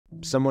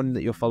someone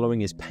that you're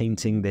following is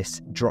painting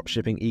this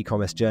dropshipping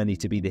e-commerce journey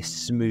to be this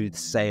smooth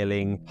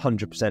sailing,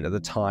 100% of the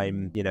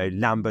time,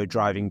 Lambo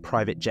driving,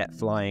 private jet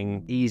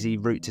flying, easy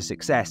route to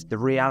success. The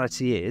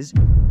reality is,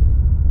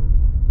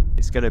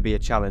 it's going to be a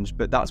challenge,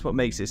 but that's what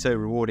makes it so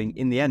rewarding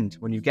in the end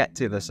when you get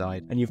to the other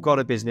side and you've got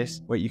a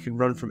business where you can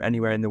run from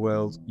anywhere in the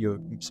world,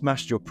 you've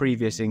smashed your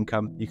previous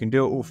income, you can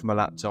do it all from a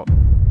laptop.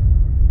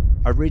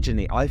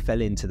 Originally, I fell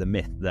into the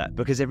myth that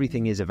because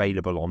everything is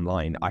available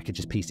online, I could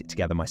just piece it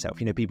together myself.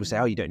 People say,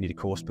 oh, you don't need a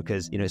course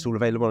because, it's all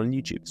available on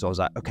YouTube. So I was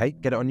like, okay,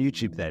 get it on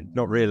YouTube then.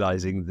 Not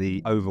realizing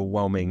the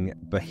overwhelming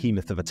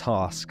behemoth of a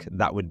task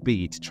that would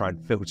be to try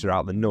and filter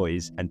out the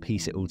noise and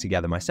piece it all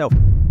together myself.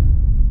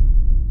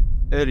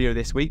 Earlier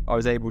this week, I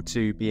was able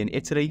to be in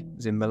Italy, I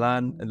was in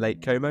Milan and Lake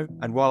Como.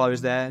 And while I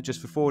was there, just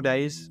for 4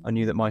 days, I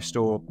knew that my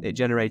store, it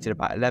generated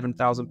about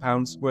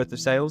 £11,000 worth of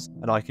sales.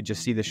 And I could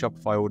just see the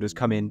Shopify orders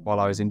come in while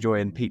I was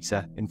enjoying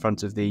pizza in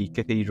front of the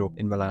cathedral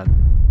in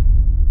Milan.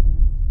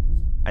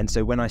 And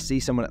so when I see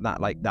someone at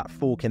that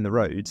fork in the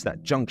roads,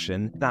 that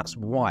junction, that's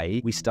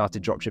why we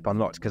started Dropship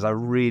Unlocked, because I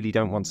really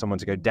don't want someone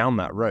to go down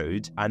that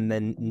road and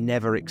then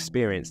never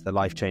experience the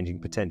life-changing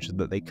potential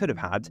that they could have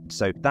had.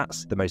 So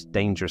that's the most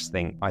dangerous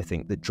thing I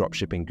think that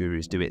dropshipping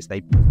gurus do.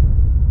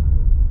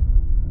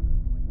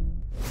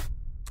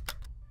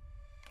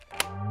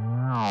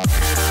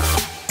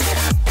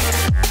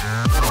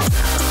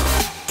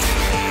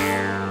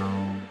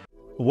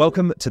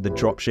 Welcome to the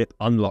Dropship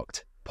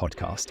Unlocked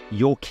podcast,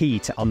 your key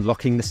to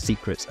unlocking the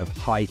secrets of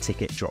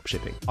high-ticket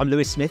dropshipping. I'm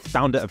Lewis Smith,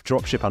 founder of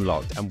Dropship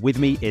Unlocked, and with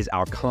me is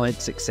our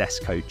client success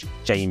coach,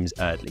 James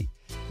Eardley.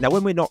 Now,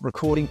 when we're not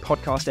recording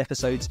podcast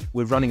episodes,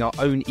 we're running our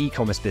own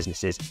e-commerce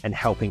businesses and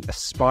helping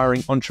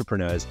aspiring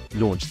entrepreneurs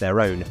launch their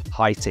own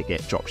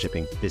high-ticket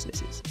dropshipping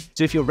businesses.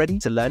 So if you're ready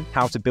to learn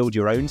how to build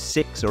your own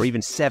 6 or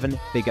even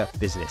 7-figure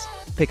business,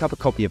 pick up a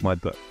copy of my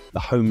book, The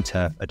Home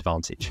Turf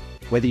Advantage,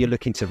 whether you're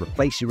looking to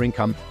replace your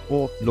income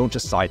or launch a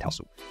side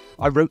hustle.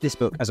 I wrote this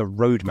book as a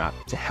roadmap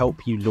to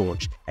help you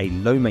launch a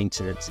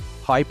low-maintenance,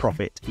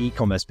 high-profit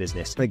e-commerce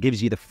business that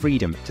gives you the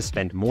freedom to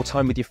spend more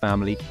time with your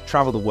family,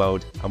 travel the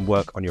world, and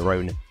work on your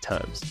own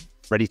terms.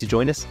 Ready to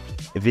join us?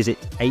 Visit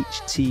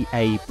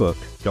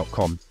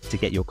htabook.com to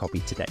get your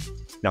copy today.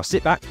 Now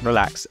sit back,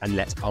 relax, and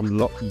let's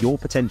unlock your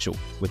potential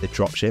with the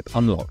Dropship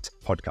Unlocked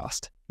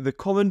podcast. The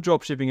common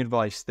dropshipping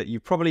advice that you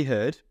probably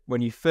heard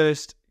when you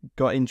first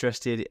got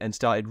interested and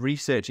started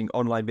researching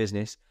online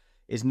business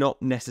is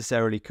not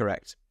necessarily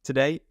correct.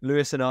 Today,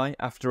 Lewis and I,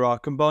 after our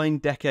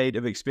combined decade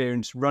of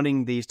experience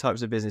running these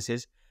types of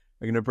businesses,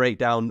 are going to break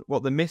down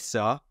what the myths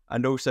are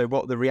and also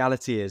what the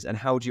reality is and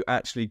how do you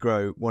actually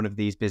grow one of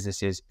these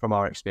businesses from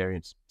our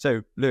experience.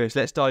 So, Lewis,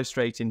 let's dive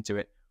straight into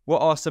it.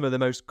 What are some of the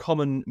most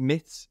common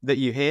myths that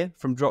you hear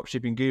from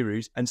dropshipping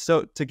gurus? And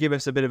so to give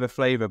us a bit of a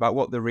flavor about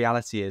what the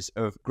reality is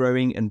of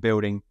growing and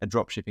building a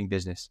dropshipping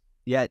business.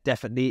 Yeah,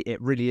 definitely. It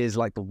really is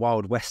like the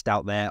Wild West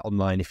out there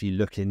online. If you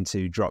look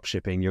into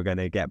dropshipping, you're going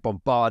to get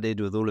bombarded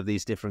with all of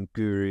these different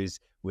gurus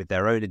with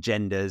their own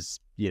agendas,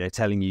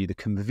 telling you the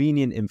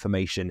convenient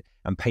information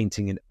and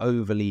painting an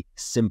overly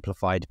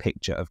simplified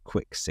picture of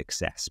quick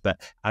success.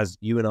 But as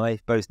you and I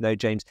both know,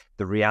 James,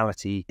 the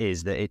reality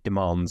is that it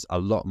demands a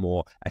lot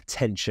more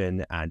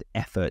attention and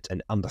effort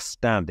and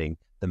understanding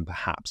than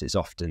perhaps it's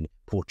often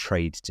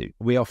portrayed to.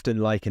 We often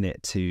liken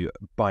it to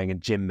buying a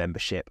gym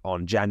membership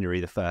on January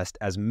the 1st,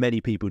 as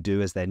many people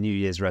do as their New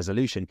Year's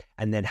resolution,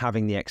 and then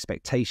having the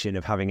expectation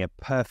of having a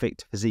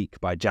perfect physique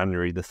by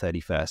January the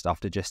 31st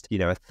after just, a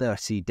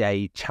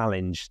 30-day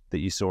challenge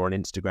that you saw on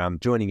Instagram,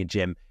 joining a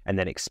gym, and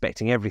then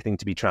expecting everything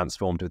to be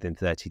transformed within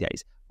 30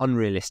 days.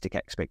 Unrealistic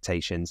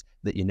expectations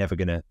that you're never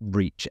going to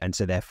reach, and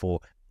so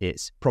therefore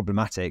it's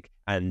problematic,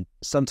 and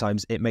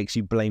sometimes it makes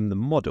you blame the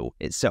model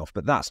itself,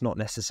 but that's not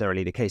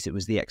necessarily the case. It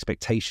was the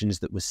expectations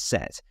that was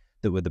set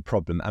that were the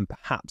problem, and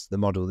perhaps the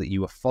model that you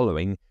were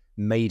following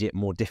made it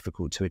more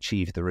difficult to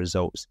achieve the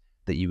results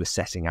that you were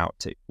setting out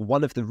to.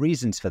 One of the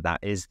reasons for that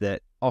is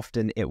that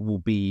often it will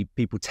be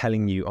people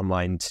telling you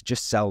online to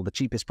just sell the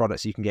cheapest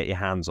products you can get your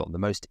hands on, the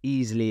most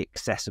easily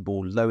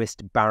accessible,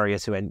 lowest barrier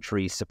to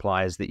entry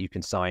suppliers that you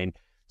can sign,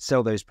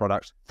 sell those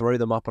products, throw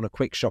them up on a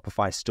quick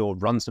Shopify store,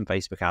 run some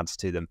Facebook ads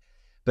to them.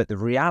 But the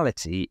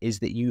reality is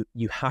that you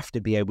have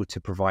to be able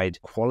to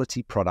provide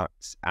quality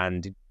products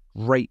and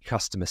great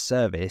customer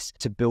service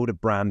to build a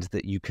brand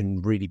that you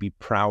can really be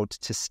proud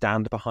to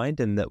stand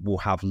behind and that will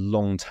have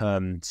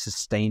long-term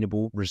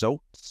sustainable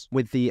results.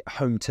 With the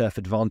home turf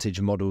advantage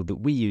model that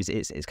we use,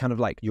 it's kind of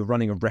like you're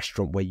running a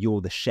restaurant where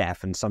you're the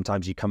chef, and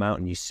sometimes you come out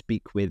and you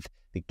speak with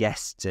the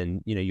guests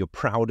and you're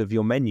proud of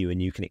your menu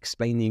and you can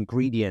explain the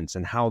ingredients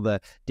and how the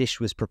dish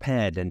was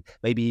prepared, and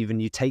maybe even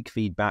you take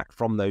feedback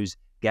from those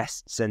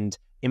guests and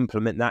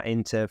implement that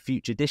into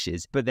future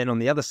dishes. But then on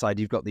the other side,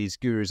 you've got these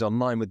gurus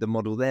online with the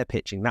model they're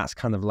pitching. That's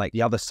kind of like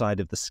the other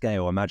side of the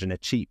scale. Imagine a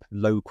cheap,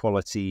 low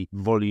quality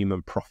volume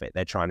and profit.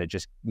 They're trying to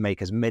just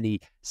make as many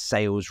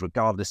sales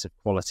regardless of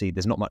quality.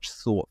 There's not much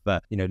thought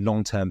for,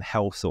 long-term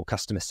health or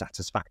customer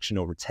satisfaction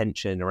or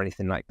retention or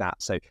anything like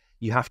that. So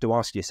you have to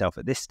ask yourself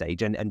at this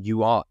stage, and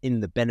you are in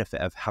the benefit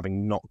of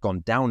having not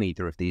gone down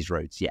either of these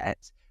roads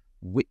yet,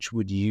 which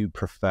would you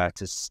prefer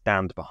to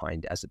stand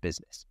behind as a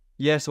business?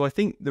 Yeah, so I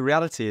think the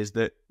reality is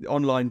that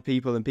online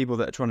people and people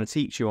that are trying to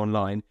teach you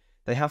online,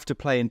 they have to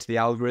play into the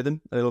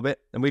algorithm a little bit.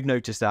 And we've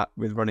noticed that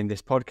with running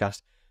this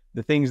podcast.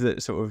 The things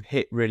that sort of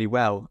hit really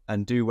well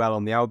and do well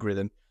on the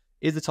algorithm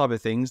is the type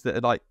of things that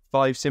are like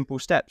 5 simple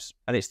steps.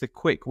 And it's the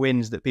quick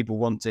wins that people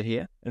want to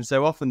hear. And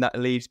so often that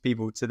leaves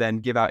people to then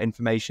give out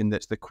information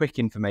that's the quick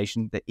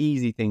information, the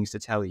easy things to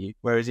tell you.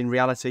 Whereas in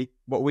reality,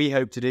 what we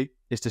hope to do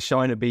is to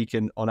shine a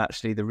beacon on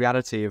actually the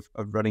reality of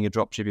running a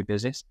dropshipping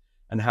business,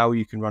 and how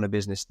you can run a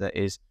business that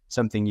is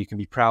something you can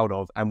be proud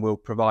of and will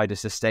provide a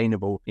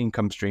sustainable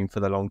income stream for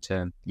the long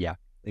term. Yeah,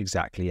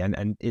 exactly.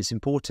 And it's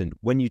important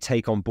when you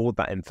take on board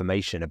that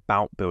information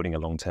about building a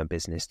long-term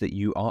business that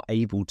you are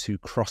able to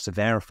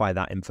cross-verify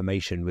that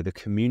information with a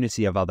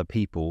community of other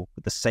people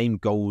with the same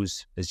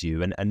goals as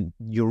you, and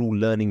you're all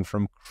learning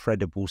from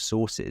credible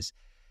sources.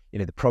 You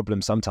know, the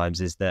problem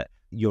sometimes is that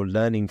you're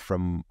learning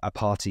from a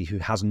party who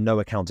has no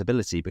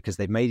accountability because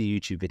they've made a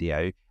YouTube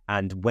video,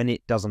 and when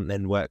it doesn't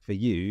then work for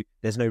you,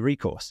 there's no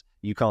recourse.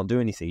 You can't do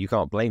anything. You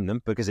can't blame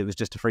them because it was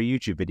just a free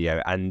YouTube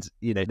video. And,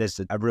 you know,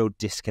 there's a real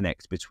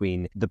disconnect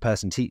between the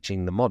person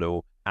teaching the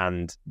model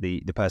and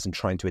the person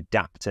trying to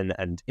adapt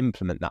and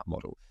implement that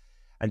model.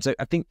 And so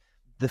I think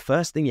the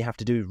first thing you have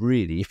to do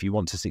really, if you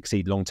want to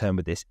succeed long-term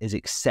with this, is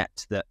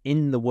accept that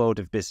in the world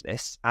of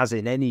business, as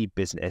in any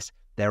business,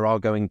 there are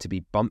going to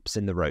be bumps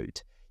in the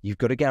road. You've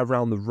got to get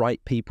around the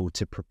right people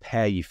to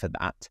prepare you for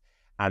that.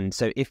 And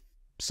so if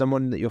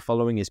someone that you're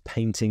following is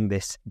painting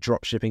this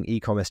dropshipping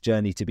e-commerce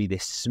journey to be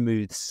this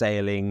smooth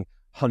sailing,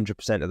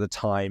 100% of the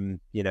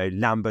time, you know,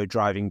 Lambo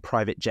driving,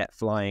 private jet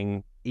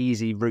flying,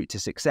 easy route to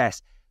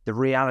success, the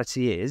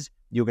reality is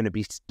you're going to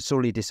be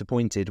sorely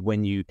disappointed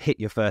when you hit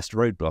your first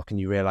roadblock and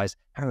you realize,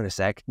 hang on a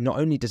sec, not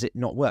only does it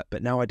not work,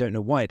 but now I don't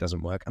know why it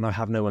doesn't work and I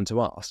have no one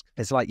to ask.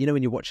 It's like, you know,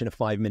 when you're watching a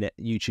 5-minute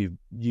YouTube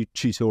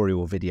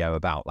tutorial video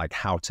about like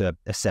how to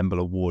assemble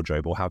a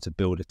wardrobe or how to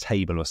build a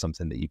table or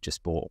something that you've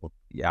just bought.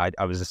 Yeah,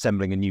 I was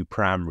assembling a new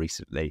pram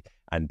recently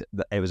and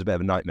it was a bit of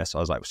a nightmare. So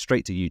I was like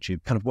straight to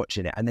YouTube, kind of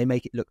watching it, and they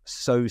make it look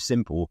so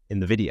simple in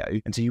the video.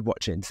 And so you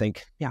watch it and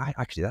think, yeah,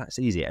 I can do that. It's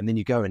easy. And then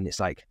you go and it's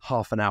like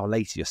half an hour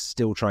later, you're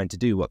still trying to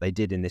do what they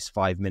did in this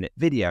 5-minute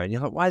video. And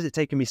you're like, why is it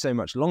taking me so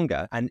much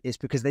longer? And it's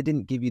because they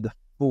didn't give you the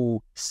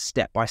full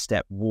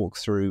step-by-step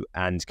walkthrough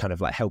and kind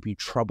of like help you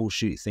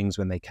troubleshoot things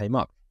when they came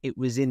up. It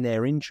was in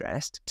their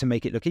interest to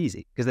make it look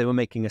easy because they were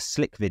making a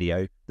slick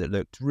video that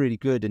looked really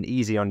good and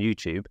easy on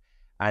YouTube.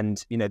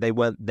 And, you know, they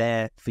weren't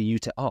there for you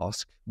to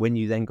ask when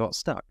you then got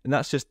stuck. And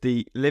that's just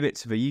the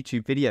limits of a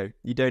YouTube video.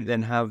 You don't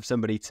then have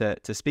somebody to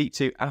speak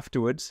to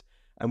afterwards.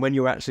 And when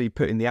you're actually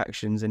putting the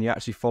actions and you're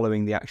actually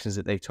following the actions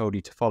that they've told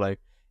you to follow,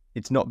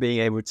 it's not being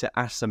able to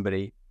ask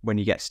somebody when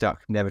you get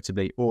stuck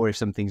inevitably, or if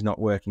something's not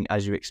working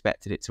as you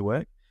expected it to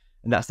work.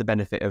 And that's the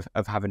benefit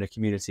of having a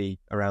community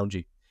around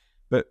you.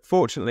 But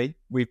fortunately,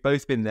 we've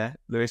both been there,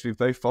 Lewis. We've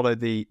both followed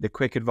the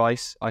quick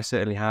advice. I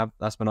certainly have.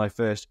 That's when I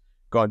first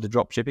got into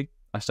dropshipping.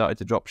 I started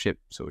to dropship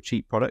sort of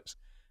cheap products.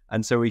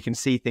 And so we can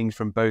see things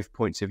from both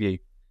points of view.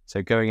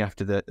 So going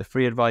after the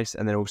free advice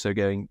and then also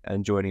going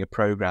and joining a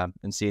program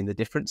and seeing the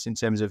difference in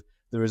terms of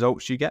the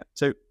results you get.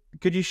 So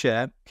could you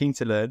share, keen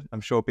to learn, I'm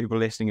sure people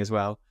listening as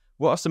well,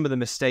 what are some of the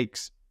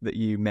mistakes that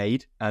you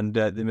made and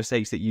the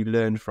mistakes that you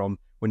learned from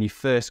when you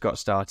first got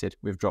started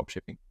with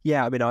dropshipping?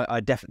 Yeah, I mean,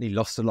 I definitely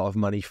lost a lot of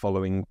money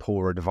following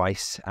poor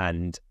advice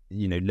and,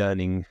 you know,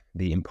 learning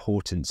the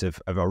importance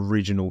of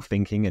original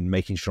thinking and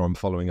making sure I'm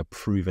following a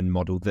proven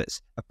model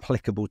that's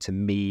applicable to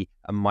me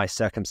and my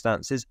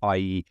circumstances,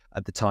 i.e.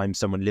 at the time,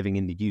 someone living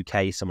in the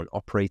UK, someone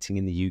operating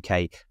in the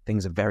UK.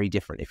 Things are very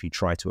different if you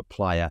try to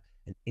apply an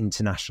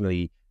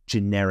internationally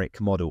generic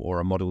model or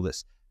a model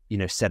that's, you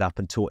know, set up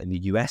and taught in the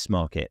US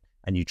market,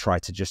 and you try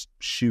to just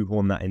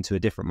shoehorn that into a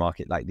different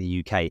market like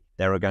the UK,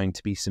 there are going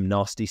to be some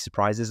nasty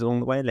surprises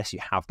along the way unless you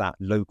have that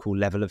local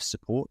level of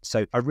support.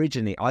 So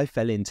originally I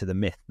fell into the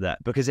myth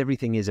that because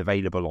everything is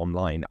available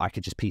online, I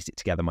could just piece it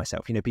together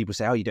myself. You know, people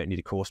say, oh, you don't need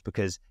a course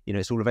because, you know,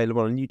 it's all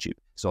available on YouTube.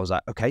 So I was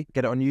like, okay,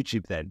 get it on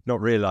YouTube then,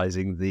 not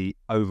realizing the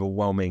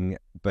overwhelming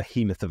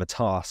behemoth of a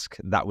task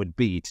that would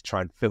be to try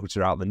and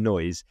filter out the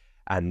noise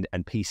and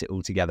piece it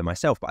all together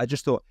myself. But I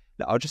just thought,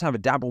 I'll just have a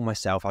dabble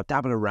myself. I'll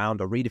dabble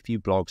around. I'll read a few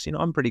blogs. You know,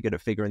 I'm pretty good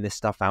at figuring this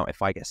stuff out.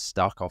 If I get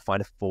stuck, I'll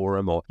find a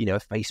forum or, you know, a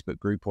Facebook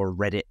group or a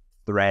Reddit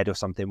thread or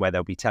something where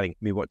they'll be telling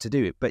me what to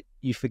do. But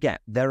you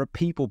forget there are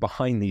people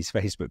behind these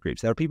Facebook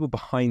groups. There are people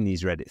behind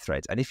these Reddit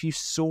threads. And if you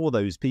saw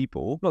those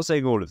people, not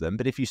saying all of them,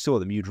 but if you saw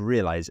them, you'd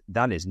realize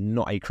that is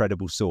not a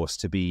credible source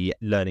to be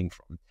learning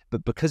from.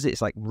 But because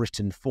it's like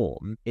written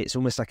form, it's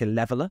almost like a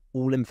leveler.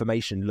 All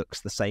information looks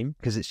the same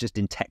because it's just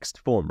in text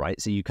form, right?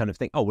 So you kind of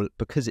think, oh, well,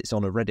 because it's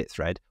on a Reddit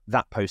thread,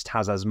 that post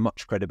has as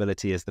much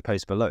credibility as the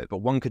post below it. But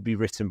one could be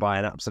written by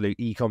an absolute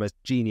e-commerce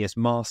genius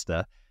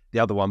master, the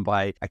other one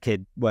by a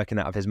kid working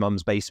out of his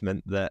mum's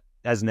basement that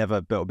has never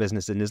built a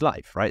business in his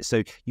life, right?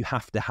 So you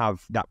have to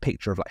have that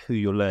picture of like who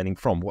you're learning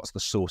from, what's the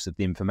source of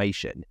the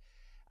information.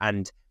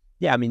 And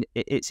yeah, I mean,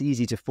 it's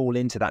easy to fall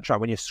into that trap.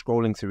 When you're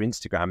scrolling through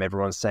Instagram,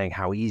 everyone's saying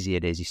how easy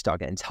it is. You start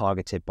getting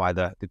targeted by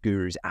the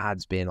guru's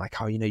ads being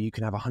like, oh, you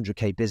can have a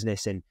 100K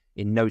business in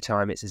no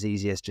time. It's as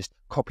easy as just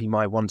copy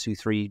my 1, 2,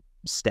 3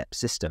 step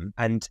system.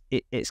 And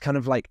it's kind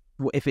of like,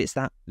 well, if it's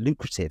that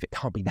lucrative, it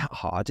can't be that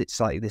hard. It's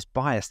like this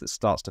bias that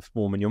starts to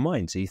form in your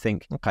mind. So you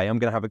think, okay, I'm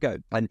going to have a go.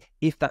 And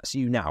if that's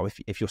you now,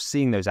 if you're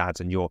seeing those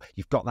ads and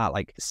you've got that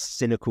like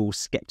cynical,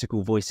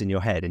 skeptical voice in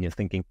your head and you're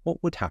thinking,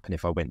 what would happen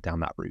if I went down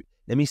that route?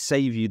 Let me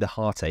save you the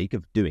heartache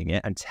of doing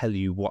it and tell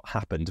you what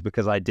happened,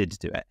 because I did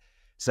do it.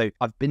 So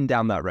I've been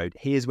down that road.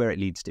 Here's where it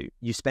leads to.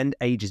 You spend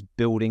ages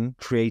building,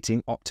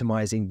 creating,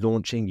 optimizing,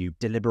 launching. You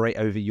deliberate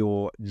over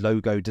your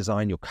logo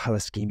design, your color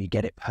scheme. You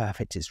get it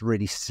perfect. It's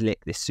really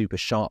slick, this super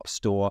sharp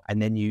store.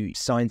 And then you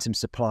sign some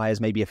suppliers,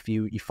 maybe a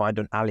few you find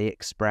on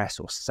AliExpress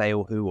or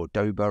Salehu or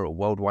Doba or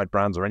Worldwide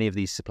Brands or any of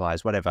these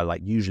suppliers, whatever,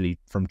 like usually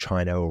from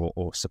China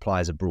or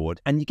suppliers abroad.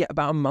 And you get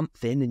about a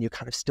month in and you're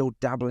kind of still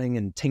dabbling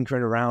and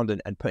tinkering around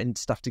and putting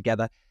stuff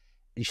together.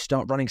 You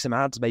start running some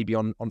ads maybe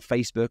on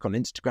Facebook, on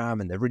Instagram,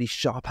 and they're really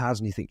sharp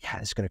ads and you think, yeah,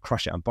 it's going to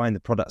crush it. I'm buying the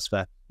products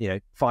for,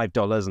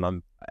 $5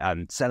 and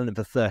I'm selling them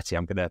for 30.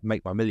 I'm going to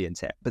make my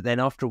millions here. But then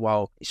after a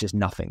while, it's just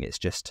nothing. It's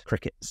just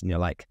crickets. And you're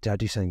like, did I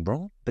do something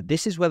wrong? But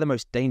this is where the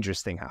most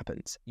dangerous thing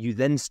happens. You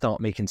then start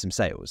making some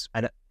sales,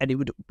 and it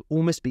would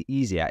almost be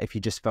easier if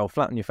you just fell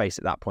flat on your face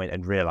at that point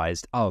and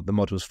realized, oh, the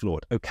model's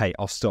flawed. Okay,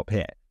 I'll stop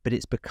here. But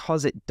it's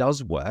because it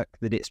does work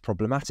that it's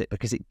problematic,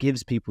 because it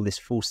gives people this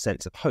false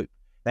sense of hope.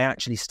 They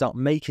actually start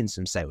making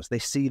some sales. They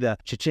see the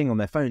cha-ching on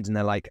their phones and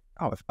they're like,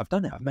 oh, I've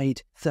done it. I've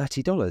made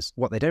 $30.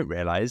 What they don't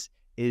realize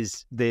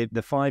is the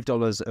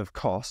 $5 of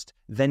cost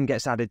then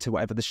gets added to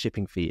whatever the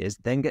shipping fee is,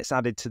 then gets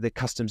added to the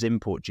customs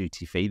import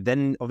duty fee.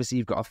 Then obviously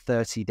you've got a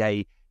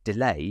 30-day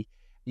delay.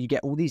 You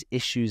get all these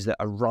issues that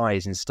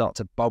arise and start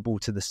to bubble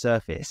to the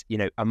surface,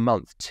 a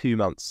month, 2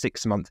 months,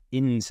 6 months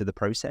into the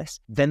process.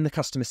 Then the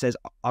customer says,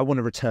 I want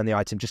to return the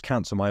item, just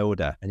cancel my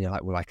order. And you're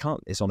like, well, I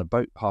can't. It's on a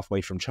boat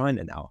halfway from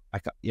China now.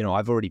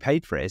 I've already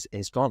paid for it.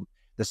 It's gone.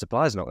 The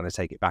supplier's not going to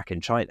take it back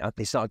in China.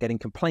 They start getting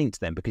complaints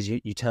then because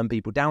you turn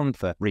people down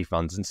for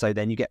refunds. And so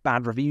then you get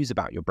bad reviews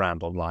about your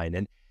brand online.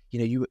 And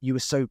you were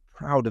so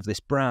proud of this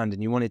brand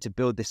and you wanted to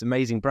build this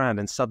amazing brand,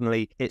 and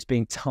suddenly it's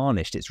being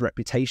tarnished, its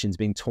reputation's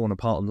being torn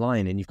apart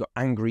online, and you've got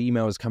angry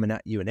emails coming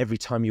at you, and every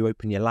time you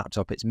open your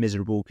laptop it's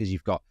miserable because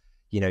you've got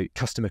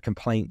customer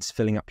complaints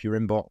filling up your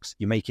inbox.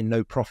 You're making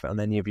no profit on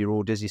any of your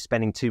orders. You're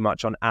spending too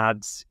much on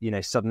ads.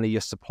 Suddenly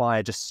your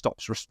supplier just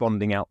stops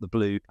responding out the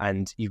blue,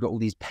 and you've got all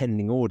these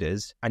pending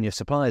orders and your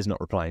supplier's not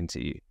replying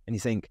to you. And you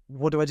think,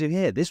 what do I do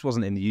here? This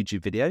wasn't in the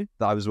YouTube video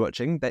that I was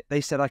watching.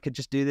 They said I could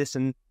just do this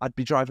and I'd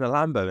be driving a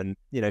Lambo and,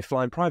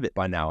 flying private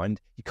by now.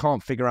 And you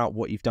can't figure out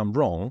what you've done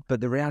wrong.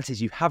 But the reality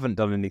is you haven't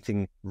done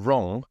anything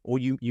wrong, or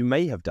you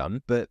may have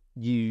done, but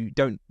you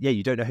don't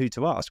know who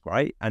to ask,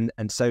 right? And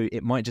so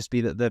it might just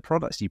be that the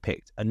products you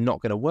picked are not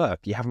going to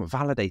work. You haven't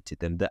validated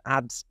them. The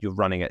ads you're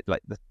running at,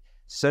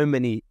 so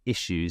many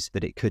issues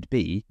that it could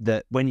be,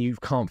 that when you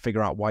can't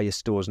figure out why your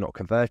store's not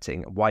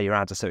converting, why your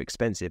ads are so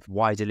expensive,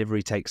 why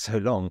delivery takes so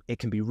long, it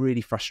can be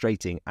really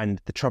frustrating. And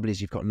the trouble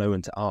is you've got no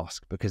one to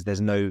ask because there's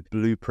no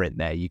blueprint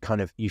there.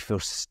 You feel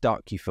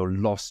stuck, you feel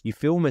lost, you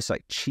feel almost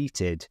like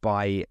cheated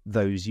by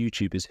those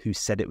YouTubers who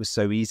said it was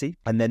so easy.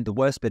 And then the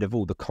worst bit of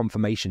all, the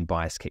confirmation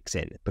bias kicks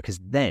in,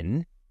 because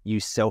then you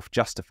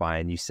self-justify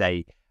and you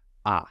say,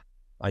 I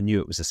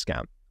knew it was a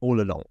scam all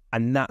along.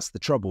 And that's the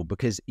trouble,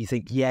 because you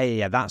think,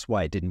 yeah, that's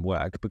why it didn't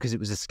work, because it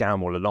was a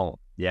scam all along.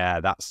 Yeah,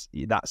 that's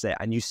it.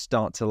 And you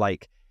start to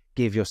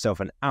give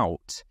yourself an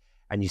out,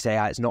 and you say,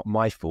 it's not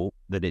my fault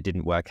that it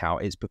didn't work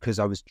out. It's because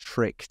I was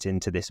tricked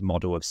into this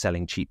model of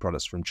selling cheap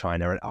products from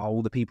China, and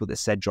all the people that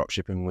said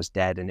dropshipping was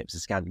dead and it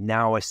was a scam,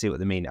 now I see what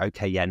they mean.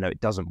 Okay, yeah, no, it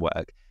doesn't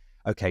work.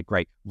 Okay,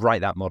 great.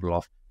 Write that model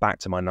off, back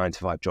to my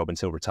 9-to-5 job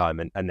until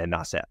retirement, and then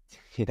that's it.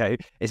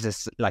 It's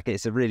just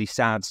it's a really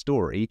sad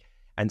story.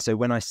 And so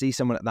when I see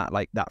someone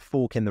at that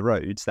fork in the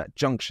roads, that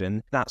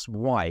junction, that's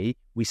why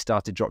we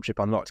started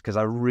Dropship Unlocked, because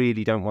I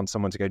really don't want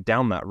someone to go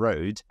down that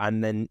road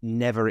and then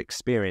never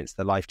experience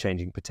the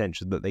life-changing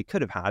potential that they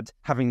could have had,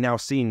 having now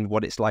seen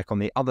what it's like on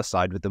the other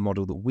side with the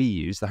model that we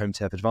use, the Home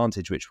Turf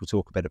Advantage, which we'll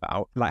talk a bit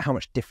about, how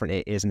much different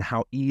it is and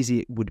how easy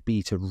it would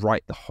be to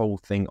write the whole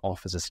thing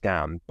off as a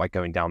scam by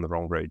going down the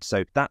wrong road.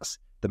 So that's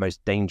the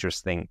most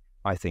dangerous thing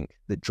I think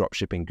that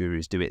dropshipping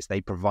gurus do.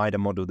 They provide a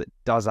model that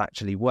does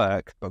actually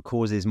work, but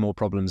causes more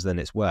problems than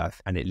it's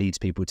worth. And it leads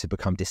people to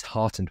become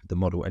disheartened with the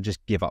model and just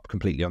give up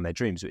completely on their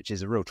dreams, which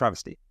is a real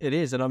travesty. It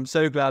is. And I'm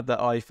so glad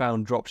that I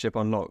found Dropship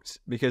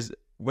Unlocked, because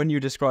when you're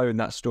describing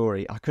that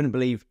story, I couldn't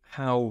believe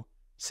how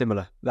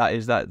similar that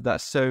is.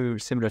 That's so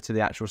similar to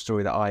the actual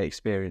story that I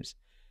experienced.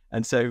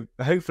 And so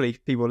hopefully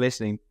people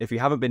listening, if you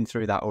haven't been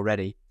through that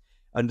already,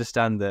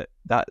 understand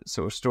that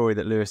sort of story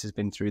that Lewis has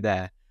been through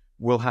there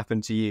will happen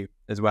to you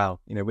as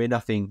well. We're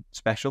nothing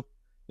special.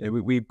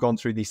 We've gone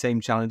through these same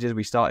challenges.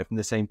 We started from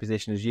the same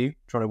position as you,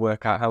 trying to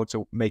work out how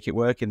to make it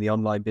work in the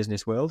online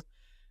business world.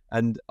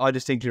 And I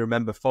distinctly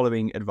remember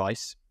following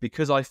advice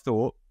because I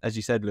thought, as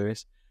you said,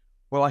 Lewis,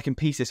 well, I can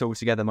piece this all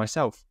together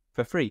myself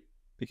for free,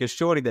 because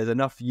surely there's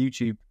enough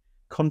YouTube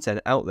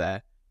content out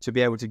there to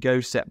be able to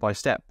go step by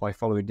step by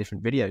following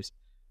different videos.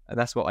 And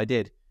that's what I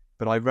did.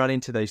 But I ran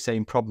into those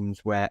same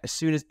problems where as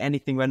soon as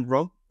anything went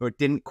wrong or it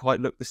didn't quite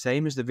look the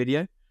same as the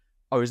video,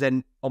 I was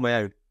then on my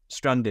own,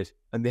 stranded.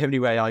 And the only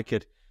way I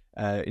could,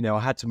 I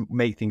had to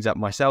make things up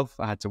myself.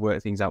 I had to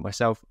work things out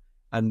myself.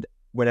 And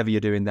whenever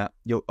you're doing that,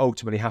 you'll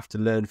ultimately have to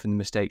learn from the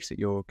mistakes that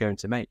you're going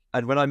to make.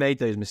 And when I made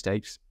those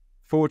mistakes,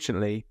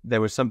 fortunately,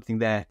 there was something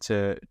there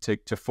to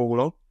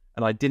fall on.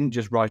 And I didn't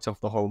just write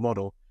off the whole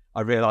model.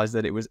 I realized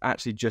that it was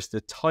actually just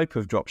the type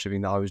of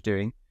dropshipping that I was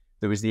doing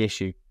that was the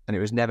issue. And it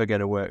was never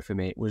going to work for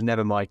me. It was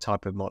never my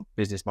type of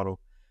business model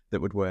that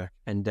would work.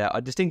 And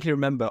I distinctly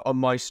remember on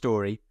my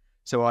story,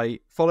 so I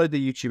followed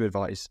the YouTube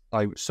advice.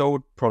 I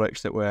sold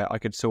products that I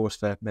could source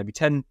for maybe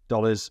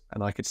 $10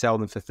 and I could sell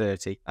them for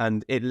 $30.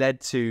 And it led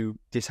to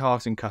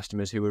disheartened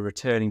customers who were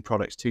returning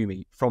products to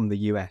me from the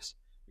US,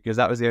 because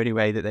that was the only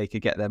way that they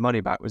could get their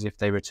money back, was if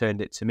they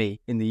returned it to me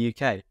in the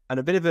UK. And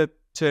a bit of a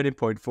turning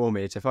point for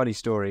me, it's a funny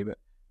story, but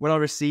when I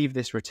received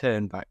this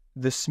return back,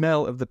 the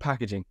smell of the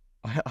packaging,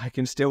 I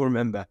can still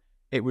remember.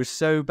 It was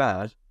so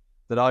bad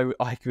that I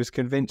was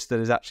convinced that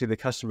as actually the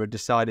customer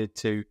decided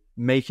to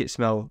make it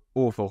smell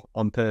awful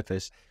on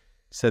purpose,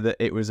 so that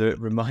it was a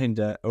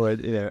reminder, or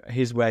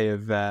his way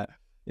of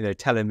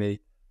telling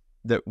me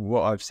that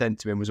what I've sent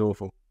to him was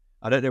awful.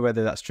 I don't know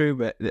whether that's true,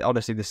 but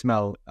honestly, the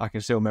smell, I can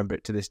still remember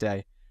it to this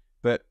day.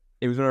 But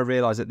it was when I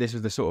realised that this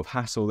was the sort of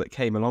hassle that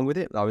came along with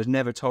it that I was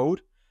never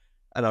told,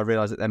 and I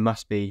realised that there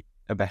must be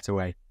a better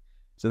way.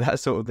 So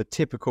that's sort of the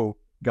typical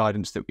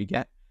guidance that we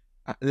get.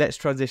 Let's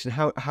transition.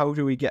 How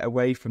do we get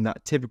away from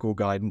that typical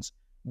guidance?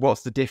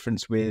 What's the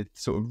difference with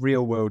sort of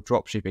real world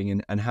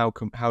dropshipping, and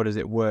how does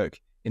it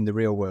work in the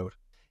real world?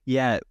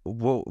 Yeah,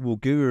 well,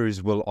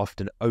 gurus will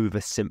often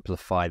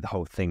oversimplify the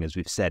whole thing, as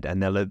we've said,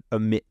 and they'll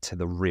omit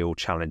the real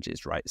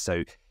challenges, right?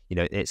 So,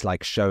 it's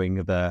like showing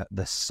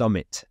the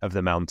summit of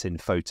the mountain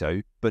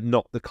photo, but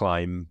not the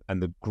climb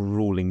and the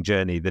grueling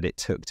journey that it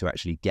took to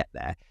actually get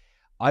there.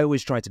 I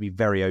always try to be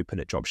very open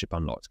at Dropship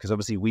Unlocked, because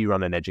obviously we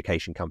run an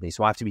education company,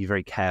 so I have to be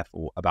very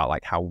careful about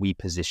like how we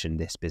position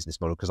this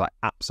business model, because I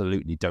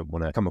absolutely don't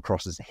want to come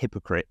across as a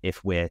hypocrite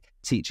if we're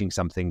teaching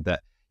something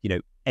that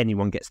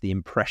anyone gets the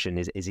impression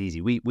is easy.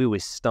 We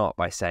always start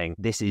by saying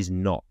this is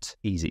not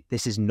easy.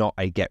 This is not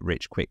a get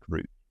rich quick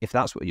route. If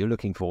that's what you're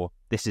looking for,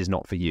 this is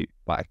not for you.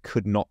 But I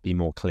could not be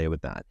more clear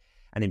with that.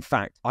 And in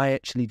fact, I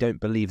actually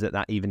don't believe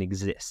that even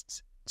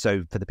exists.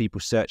 So for the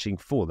people searching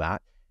for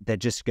that, they're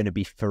just going to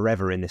be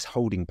forever in this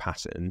holding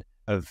pattern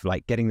of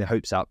like getting their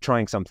hopes up,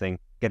 trying something,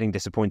 getting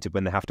disappointed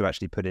when they have to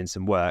actually put in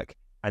some work,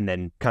 and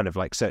then kind of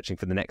like searching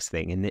for the next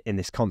thing in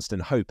this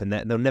constant hope, and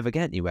they'll never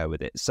get anywhere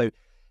with it. So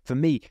for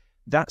me,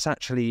 that's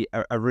actually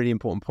a really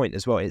important point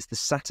as well. It's the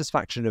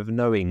satisfaction of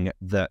knowing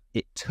that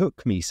it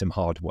took me some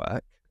hard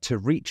work to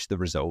reach the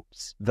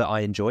results that I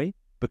enjoy.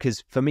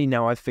 Because for me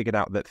now, I've figured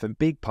out that for a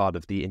big part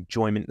of the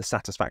enjoyment, the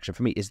satisfaction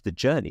for me is the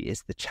journey,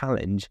 is the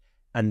challenge,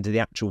 and the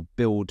actual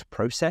build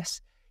process.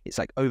 It's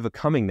like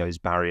overcoming those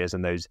barriers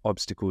and those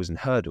obstacles and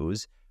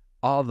hurdles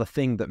are the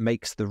thing that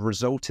makes the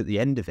result at the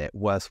end of it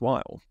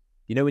worthwhile.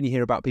 When you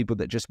hear about people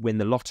that just win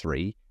the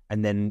lottery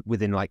and then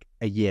within like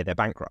a year they're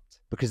bankrupt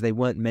because they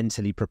weren't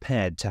mentally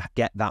prepared to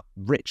get that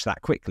rich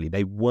that quickly.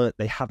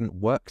 They hadn't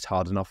worked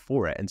hard enough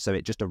for it. And so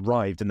it just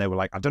arrived and they were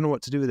like, I don't know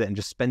what to do with it, and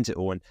just spent it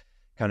all. And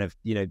kind of,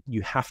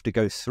 you have to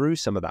go through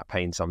some of that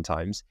pain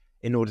sometimes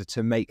in order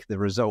to make the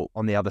result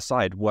on the other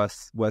side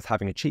worth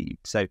having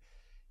achieved. So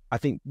I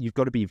think you've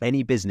got to be,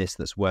 any business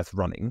that's worth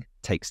running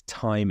takes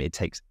time, it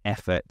takes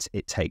effort,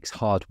 it takes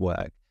hard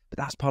work, but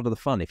that's part of the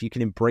fun. If you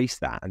can embrace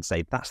that and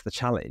say, that's the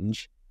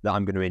challenge that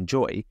I'm going to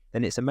enjoy,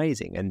 then it's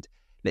amazing. And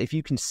if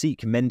you can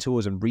seek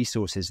mentors and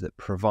resources that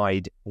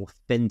provide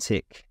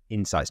authentic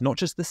insights, not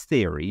just the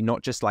theory,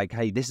 not just like,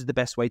 hey, this is the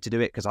best way to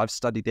do it because I've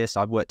studied this,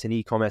 I've worked in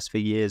e-commerce for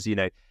years,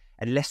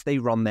 unless they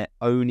run their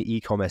own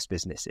e-commerce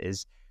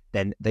businesses,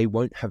 then they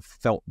won't have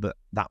felt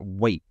that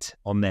weight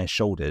on their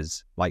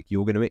shoulders like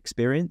you're going to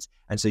experience.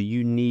 And so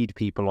you need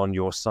people on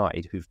your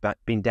side who've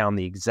been down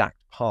the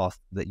exact path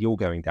that you're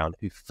going down,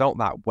 who felt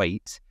that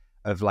weight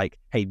of like,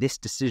 hey, this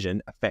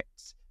decision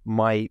affects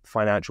my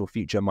financial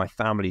future, my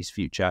family's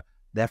future.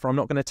 Therefore, I'm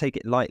not going to take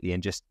it lightly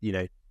and just,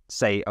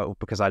 say, oh,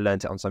 because I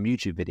learned it on some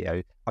YouTube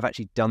video. I've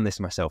actually done this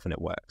myself and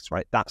it works,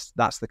 right? That's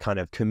the kind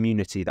of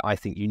community that I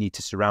think you need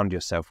to surround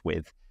yourself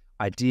with.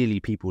 Ideally,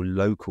 people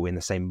local in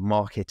the same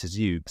market as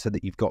you, so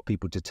that you've got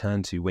people to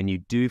turn to when you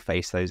do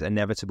face those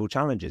inevitable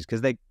challenges, because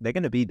they're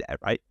going to be there,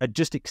 right?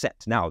 Just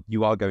accept now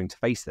you are going to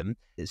face them.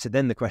 So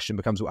then the question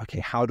becomes, well,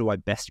 okay, how do I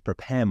best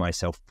prepare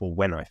myself for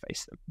when I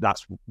face them?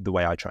 That's the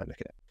way I try and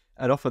look at it.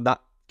 And often that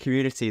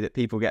community that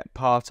people get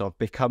part of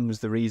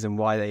becomes the reason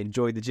why they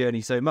enjoy the journey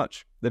so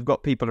much. They've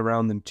got people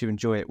around them to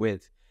enjoy it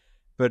with.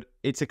 But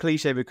it's a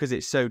cliche because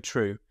it's so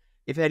true.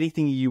 If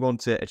anything you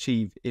want to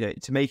achieve,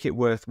 to make it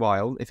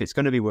worthwhile, if it's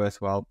going to be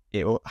worthwhile,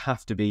 it will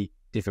have to be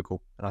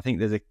difficult. And I think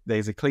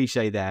there's a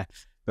cliche there,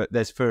 but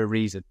there's for a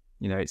reason.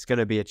 It's going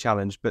to be a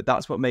challenge, but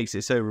that's what makes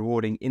it so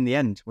rewarding in the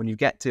end when you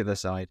get to the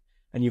side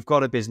and you've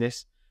got a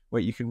business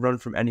where you can run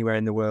from anywhere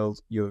in the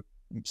world. You've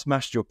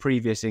smashed your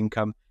previous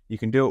income. You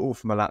can do it all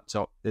from a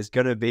laptop. There's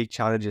going to be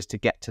challenges to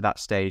get to that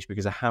stage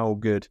because of how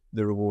good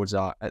the rewards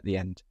are at the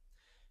end.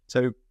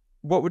 So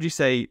what would you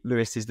say,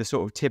 Lewis, is the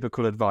sort of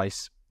typical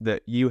advice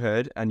that you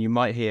heard and you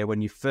might hear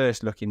when you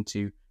first look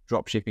into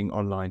dropshipping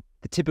online?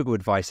 The typical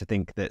advice, I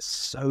think, that's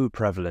so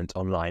prevalent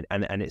online,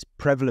 and it's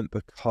prevalent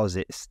because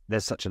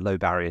there's such a low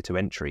barrier to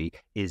entry,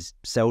 is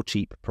sell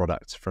cheap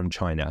products from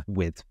China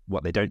with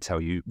what they don't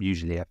tell you,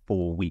 usually a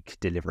 4-week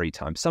delivery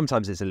time.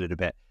 Sometimes it's a little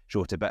bit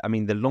shorter, but I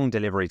mean, the long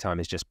delivery time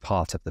is just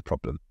part of the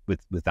problem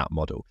with that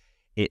model.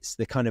 It's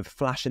the kind of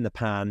flash in the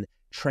pan,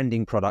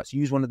 trending products.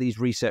 Use one of these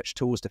research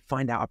tools to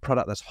find out a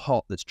product that's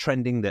hot, that's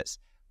trending, that's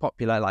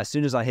popular. Like, as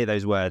soon as I hear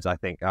those words, I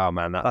think, oh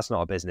man, that's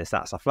not a business.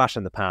 That's a flash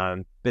in the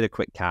pan, bit of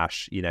quick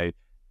cash.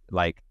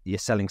 Like you're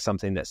selling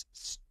something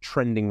that's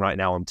trending right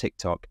now on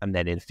TikTok, and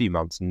then in a few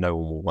months, no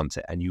one will want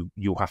it, and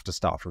you'll have to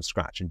start from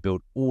scratch and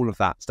build all of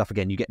that stuff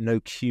again. You get no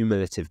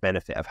cumulative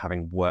benefit of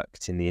having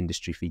worked in the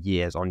industry for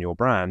years on your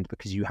brand,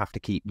 because you have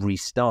to keep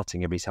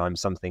restarting every time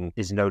something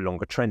is no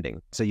longer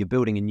trending. So you're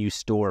building a new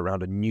store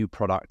around a new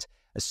product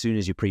as soon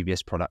as your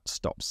previous product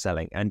stops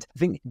selling. And I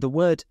think the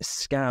word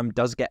scam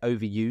does get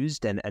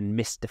overused and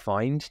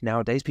misdefined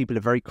nowadays. People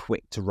are very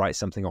quick to write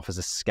something off as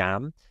a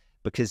scam,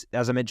 because,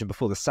 as I mentioned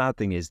before, the sad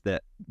thing is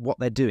that what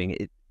they're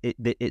doing,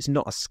 it's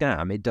not a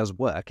scam. It does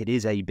work. It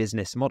is a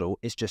business model.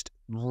 It's just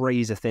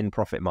razor thin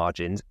profit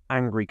margins,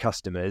 angry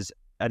customers,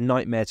 a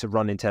nightmare to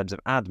run in terms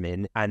of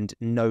admin, and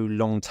no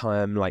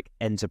long-term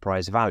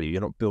enterprise value.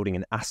 You're not building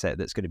an asset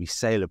that's going to be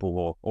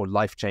saleable or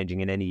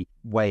life-changing in any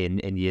way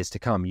in years to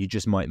come. You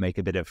just might make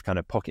a bit of kind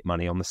of pocket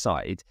money on the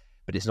side,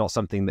 but it's not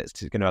something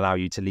that's going to allow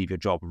you to leave your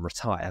job and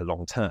retire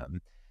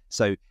long-term.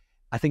 So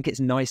I think it's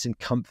nice and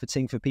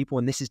comforting for people,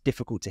 and this is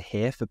difficult to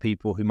hear for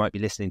people who might be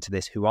listening to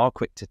this who are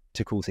quick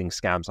to call things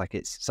scams. Like,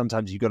 it's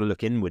sometimes you've got to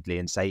look inwardly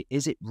and say,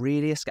 is it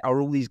really a scam? Are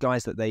all these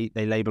guys that they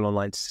label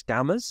online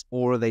scammers,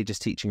 or are they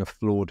just teaching a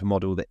flawed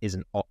model that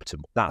isn't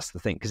optimal? That's the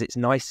thing, because it's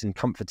nice and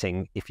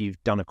comforting if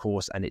you've done a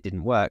course and it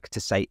didn't work to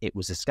say it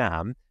was a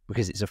scam,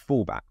 because it's a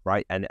fallback,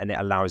 right? And it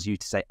allows you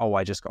to say, oh,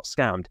 I just got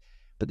scammed.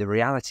 But the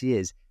reality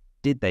is,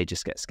 did they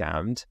just get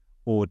scammed,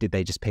 or did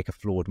they just pick a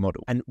flawed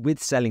model? And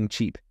with selling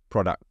cheap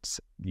products,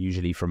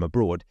 usually from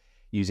abroad,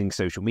 using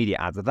social media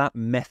ads, that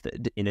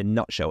method in a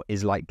nutshell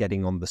is like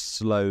getting on the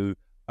slow,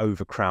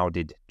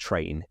 overcrowded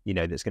train,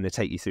 that's going to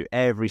take you through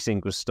every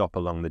single stop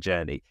along the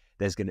journey.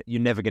 You're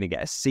never going to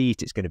get a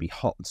seat. It's going to be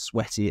hot and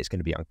sweaty. It's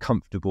going to be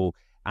uncomfortable,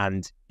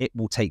 and it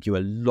will take you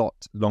a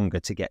lot longer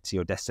to get to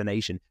your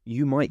destination.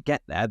 You might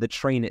get there. The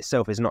train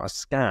itself is not a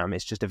scam.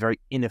 It's just a very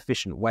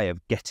inefficient way of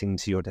getting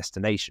to your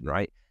destination,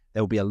 right?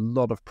 There'll be a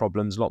lot of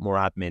problems, a lot more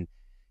admin,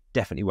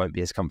 definitely won't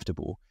be as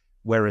comfortable.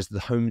 Whereas the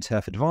home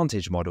turf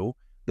advantage model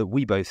that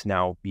we both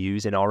now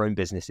use in our own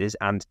businesses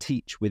and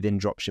teach within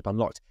Dropship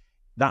Unlocked,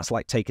 that's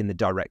like taking the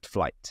direct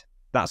flight.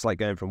 That's like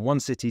going from one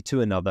city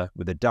to another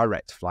with a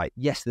direct flight.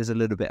 Yes, there's a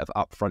little bit of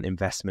upfront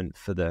investment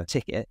for the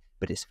ticket,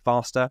 but it's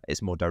faster,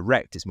 it's more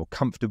direct, it's more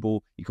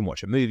comfortable. You can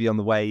watch a movie on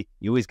the way.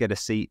 You always get a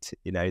seat.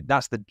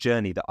 That's the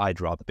journey that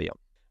I'd rather be on.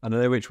 And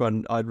I know which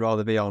one I'd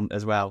rather be on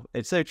as well.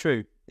 It's so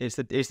true. It's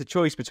the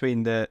choice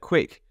between the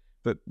quick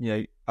but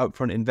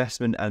upfront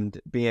investment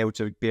and being able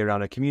to be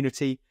around a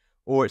community,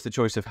 or it's the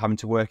choice of having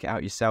to work it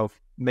out yourself,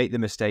 make the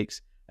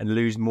mistakes, and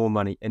lose more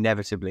money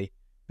inevitably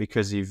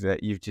because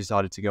you've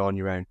decided to go on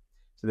your own.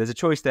 So there's a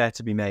choice there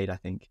to be made, I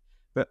think.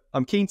 But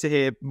I'm keen to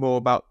hear more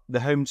about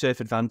the home turf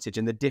advantage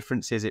and the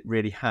differences it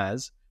really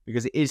has,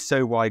 because it is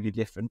so widely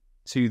different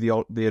to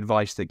the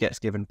advice that gets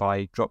given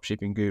by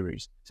dropshipping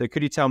gurus. So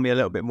could you tell me a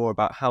little bit more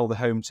about how the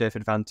home turf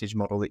advantage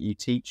model that you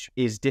teach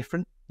is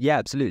different? Yeah,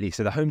 absolutely.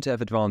 So the home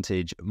turf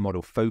advantage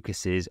model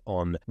focuses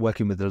on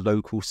working with the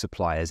local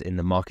suppliers in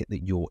the market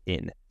that you're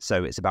in.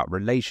 So it's about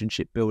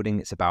relationship building.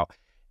 It's about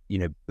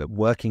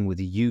working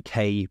with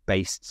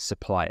UK-based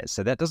suppliers.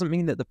 So that doesn't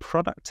mean that the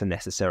products are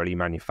necessarily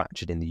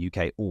manufactured in the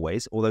UK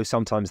always, although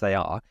sometimes they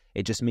are.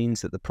 It just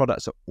means that the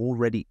products are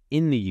already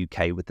in the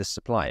UK with the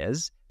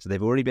suppliers. So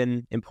they've already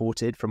been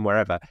imported from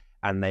wherever,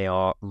 and they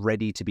are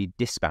ready to be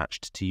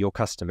dispatched to your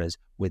customers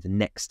with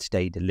next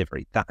day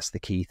delivery. That's the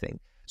key thing.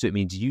 So it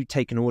means you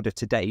take an order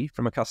today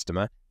from a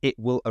customer, it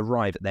will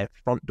arrive at their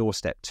front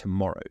doorstep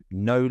tomorrow.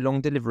 No long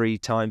delivery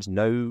times,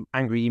 no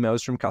angry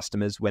emails from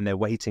customers when they're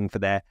waiting for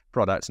their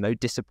products, no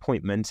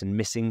disappointment and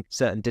missing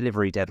certain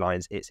delivery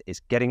deadlines. It's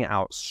getting it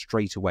out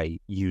straight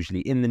away, usually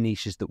in the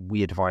niches that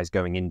we advise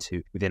going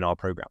into within our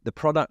program. The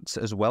products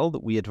as well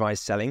that we advise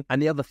selling. And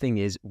the other thing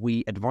is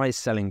we advise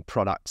selling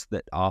products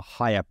that are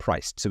higher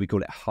priced. So we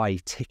call it high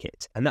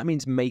ticket. And that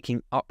means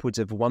making upwards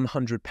of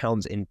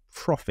 £100 in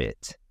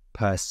profit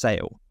per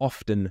sale,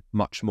 often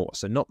much more.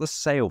 So not the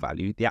sale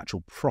value, the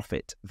actual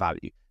profit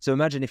value. So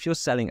imagine if you're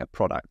selling a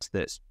product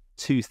that's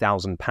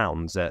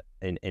 £2,000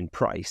 in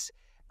price,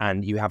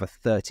 and you have a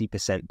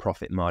 30%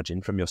 profit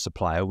margin from your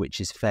supplier,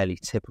 which is fairly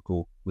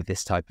typical with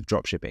this type of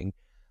dropshipping.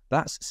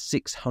 That's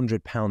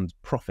 £600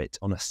 profit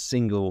on a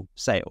single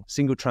sale,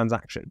 single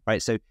transaction,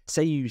 right? So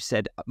say you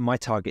said my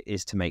target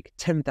is to make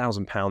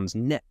 £10,000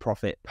 net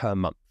profit per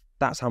month.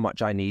 That's how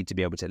much I need to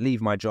be able to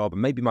leave my job,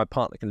 and maybe my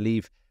partner can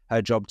leave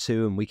her job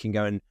too, and we can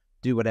go and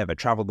do whatever,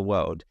 travel the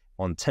world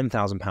on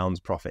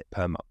 £10,000 profit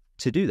per month.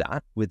 To do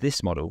that with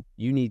this model,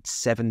 you need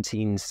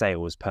 17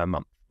 sales per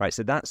month, right?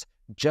 So that's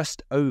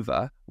just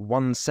over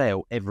one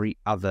sale every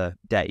other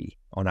day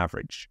on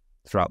average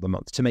throughout the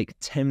month to make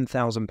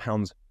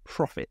 £10,000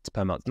 profit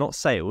per month. Not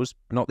sales,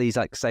 not these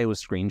like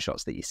sales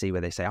screenshots that you see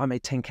where they say, I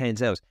made 10K in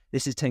sales.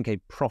 This is 10K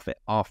profit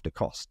after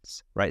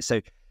costs, right?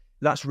 So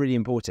that's really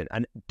important.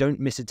 And don't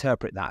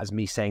misinterpret that as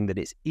me saying that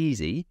it's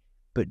easy,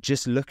 but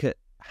just look at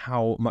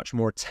how much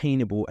more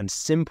attainable and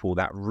simple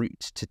that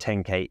route to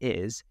 10K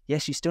is.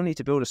 Yes, you still need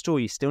to build a store,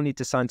 you still need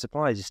to sign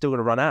suppliers, you still got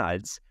to run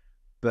ads,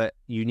 but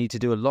you need to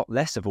do a lot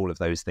less of all of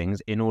those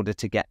things in order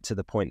to get to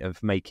the point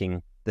of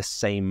making the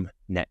same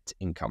net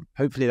income.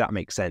 Hopefully that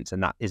makes sense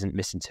and that isn't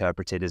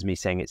misinterpreted as me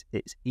saying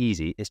it's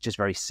easy. It's just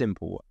very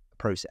simple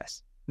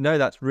process. No,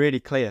 that's really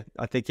clear.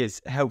 I think it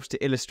helps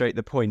to illustrate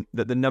the point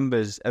that the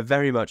numbers are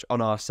very much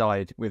on our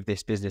side with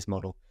this business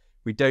model.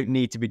 We don't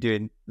need to be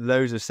doing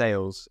loads of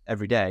sales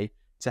every day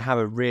to have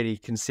a really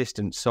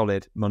consistent,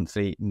 solid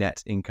monthly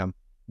net income.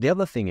 The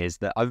other thing is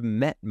that I've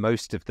met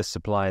most of the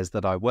suppliers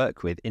that I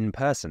work with in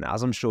person,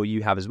 as I'm sure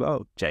you have as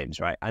well, James,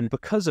 right? And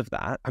because of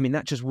that, I mean,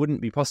 that just wouldn't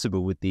be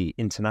possible with the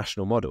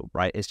international model,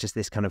 right? It's just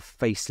this kind of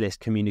faceless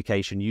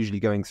communication, usually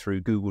going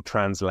through Google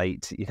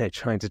Translate,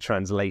 trying to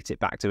translate it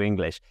back to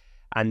English.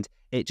 And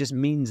it just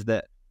means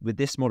that with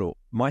this model,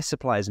 my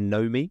suppliers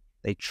know me,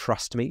 they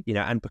trust me,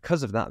 and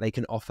because of that, they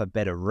can offer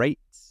better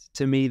rates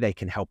to me. They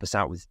can help us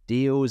out with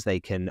deals. They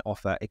can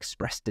offer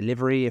express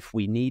delivery if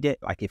we need it.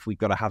 Like if we've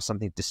got to have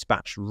something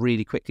dispatched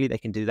really quickly, they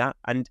can do that.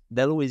 And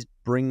they'll always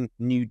bring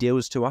new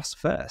deals to us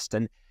first.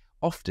 And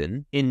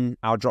often in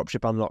our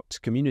Dropship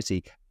Unlocked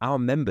community, our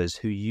members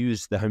who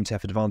use the Home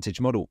Turf Advantage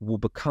model will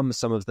become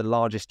some of the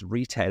largest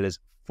retailers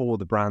for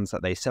the brands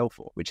that they sell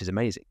for, which is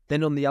amazing.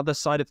 Then on the other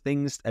side of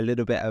things, a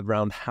little bit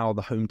around how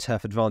the Home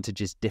Turf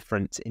Advantage is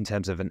different in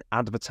terms of an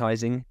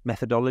advertising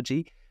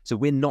methodology. So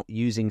we're not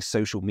using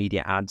social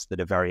media ads that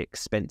are very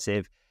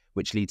expensive,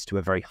 which leads to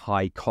a very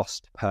high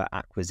cost per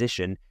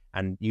acquisition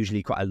and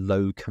usually quite a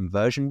low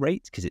conversion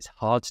rate because it's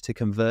hard to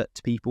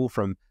convert people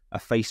from a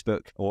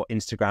Facebook or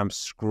Instagram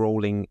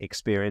scrolling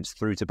experience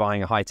through to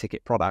buying a high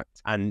ticket product,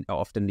 and it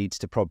often leads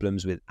to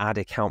problems with ad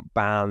account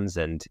bans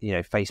and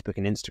Facebook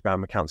and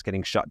Instagram accounts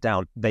getting shut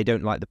down. They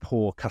don't like the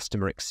poor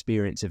customer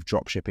experience of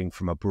dropshipping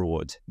from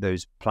abroad,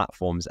 those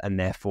platforms, and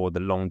therefore the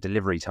long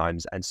delivery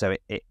times, and so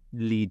it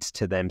leads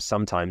to them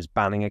sometimes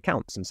banning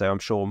accounts. And so I'm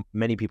sure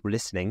many people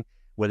listening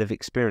will have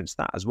experienced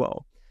that as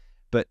well.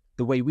 But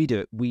the way we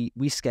do it,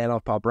 we scale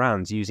up our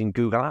brands using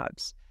Google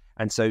Ads.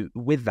 And so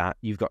with that,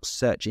 you've got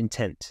search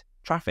intent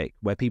traffic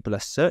where people are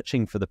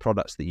searching for the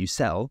products that you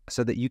sell,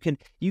 so that you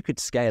could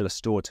scale a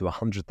store to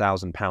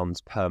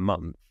 £100,000 per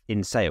month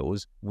in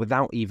sales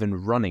without even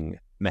running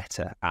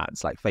meta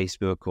ads like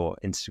Facebook or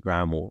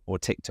Instagram or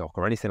TikTok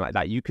or anything like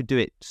that. You could do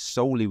it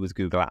solely with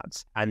Google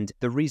Ads. And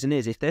the reason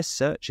is if they're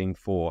searching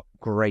for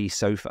grey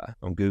sofa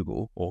on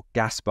Google or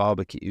gas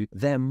barbecue,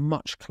 they're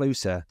much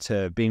closer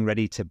to being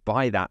ready to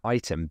buy that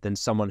item than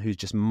someone who's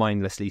just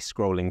mindlessly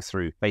scrolling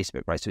through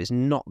Facebook, right? So it's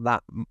not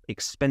that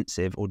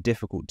expensive or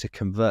difficult to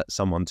convert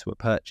someone to a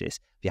purchase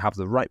if you have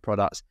the right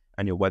products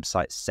and your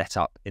website set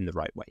up in the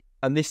right way.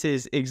 And this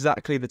is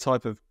exactly the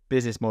type of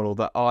business model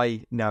that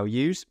I now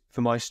use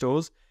for my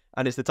stores.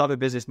 And it's the type of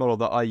business model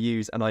that I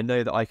use, and I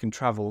know that I can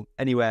travel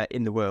anywhere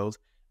in the world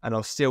and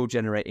I'll still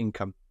generate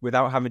income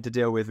without having to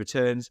deal with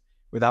returns,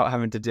 without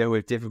having to deal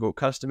with difficult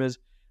customers,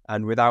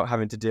 and without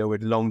having to deal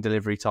with long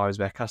delivery times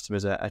where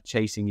customers are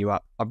chasing you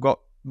up. I've got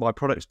my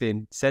products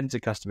being sent to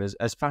customers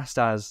as fast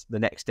as the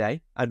next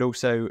day. And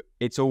also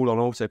it's all on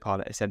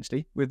autopilot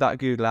essentially with that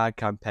Google ad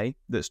campaign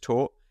that's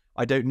taught.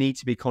 I don't need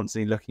to be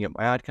constantly looking at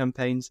my ad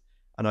campaigns.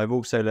 And I've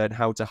also learned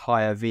how to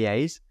hire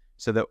VAs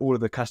so that all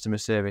of the customer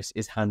service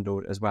is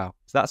handled as well.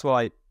 So that's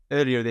why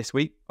earlier this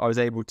week, I was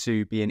able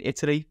to be in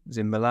Italy, I was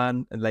in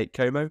Milan and Lake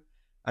Como.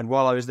 And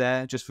while I was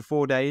there just for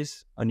 4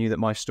 days, I knew that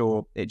my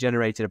store, it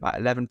generated about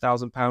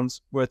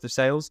 £11,000 worth of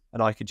sales.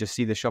 And I could just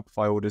see the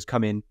Shopify orders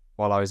come in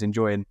while I was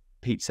enjoying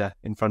pizza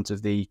in front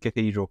of the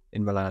cathedral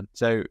in Milan.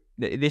 So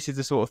this is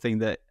the sort of thing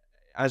that,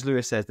 as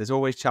Lewis says, there's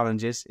always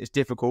challenges. It's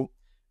difficult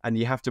and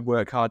you have to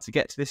work hard to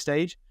get to this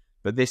stage.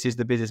 But this is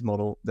the business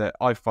model that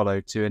I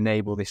follow to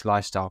enable this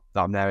lifestyle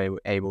that I'm now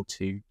able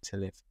to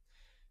live.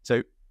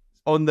 So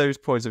on those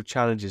points of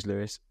challenges,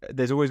 Lewis,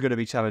 there's always going to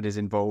be challenges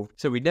involved.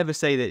 So we never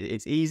say that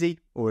it's easy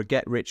or a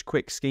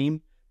get-rich-quick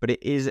scheme, but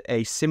it is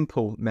a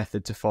simple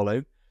method to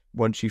follow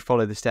once you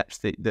follow the steps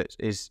that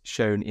is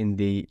shown in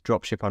the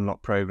Dropship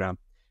Unlock program,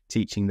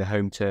 teaching the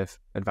Home Turf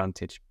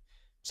Advantage.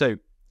 So,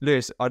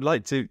 Lewis, I'd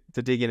like to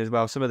dig in as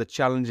well some of the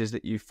challenges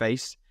that you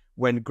face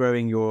when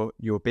growing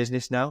your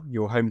business now,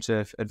 your Home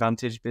Turf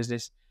Advantage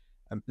business.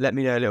 Let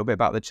me know a little bit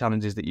about the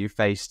challenges that you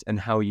faced and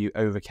how you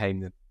overcame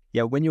them.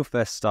 Yeah, when you're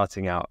first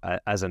starting out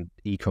as an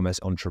e-commerce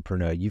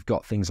entrepreneur, you've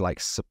got things like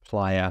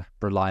supplier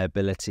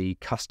reliability,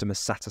 customer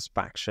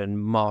satisfaction,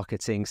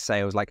 marketing,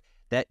 sales, like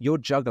that. You're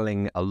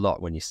juggling a lot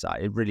when you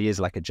start. It really is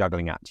like a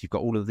juggling act. You've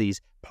got all of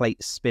these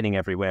plates spinning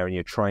everywhere and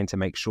you're trying to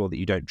make sure that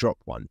you don't drop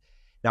one.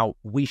 Now,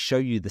 we show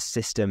you the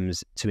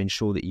systems to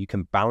ensure that you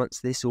can balance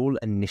this all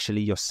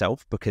initially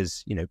yourself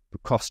because, the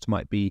cost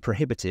might be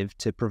prohibitive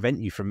to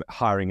prevent you from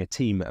hiring a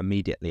team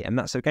immediately. And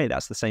that's okay.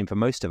 That's the same for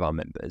most of our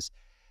members.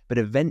 But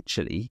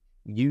eventually,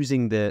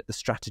 using the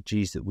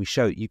strategies that we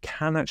show, you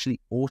can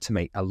actually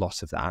automate a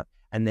lot of that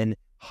and then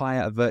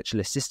hire a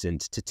virtual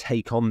assistant to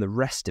take on the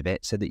rest of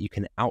it so that you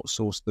can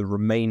outsource the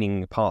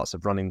remaining parts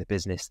of running the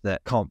business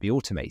that can't be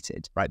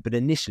automated, right? But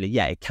initially,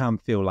 yeah, it can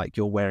feel like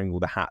you're wearing all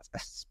the hats,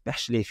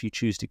 especially if you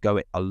choose to go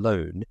it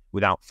alone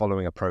without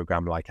following a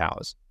program like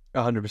ours.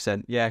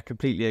 100%. Yeah,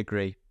 completely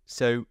agree.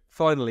 So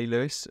finally,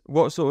 Lewis,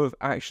 what sort of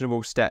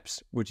actionable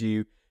steps would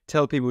you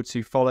tell people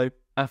to follow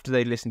after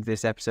they listen to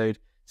this episode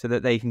so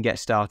that they can get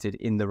started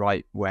in the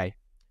right way?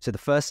 So the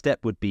first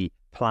step would be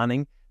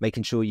planning,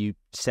 making sure you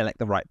select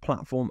the right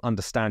platform,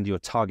 understand your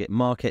target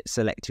market,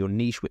 select your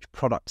niche, which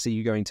products are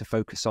you going to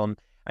focus on,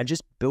 and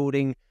just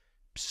building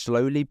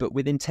slowly but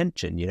with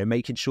intention,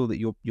 making sure that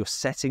you're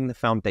setting the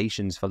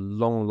foundations for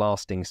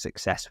long-lasting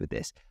success with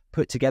this.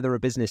 Put together a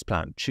business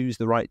plan, choose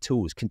the right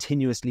tools,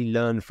 continuously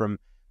learn from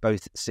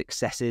both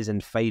successes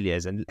and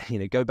failures, and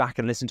go back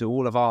and listen to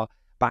all of our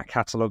back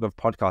catalogue of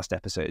podcast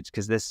episodes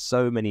because there's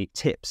so many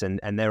tips and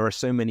there are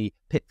so many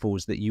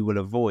pitfalls that you will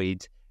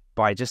avoid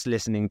by just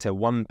listening to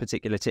one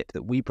particular tip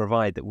that we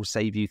provide that will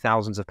save you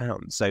thousands of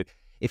pounds. So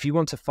if you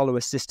want to follow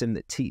a system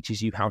that teaches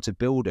you how to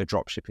build a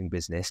dropshipping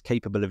business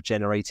capable of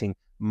generating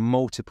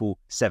multiple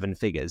 7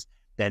 figures,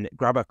 then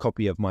grab a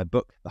copy of my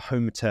book, The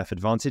Home Turf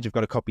Advantage. I've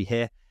got a copy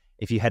here.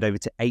 If you head over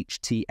to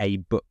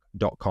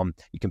htabook.com,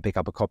 you can pick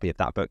up a copy of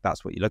that book.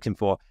 That's what you're looking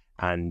for.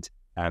 And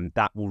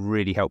that will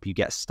really help you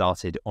get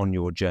started on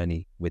your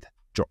journey with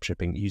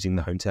dropshipping using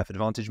the Home Turf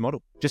Advantage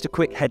model. Just a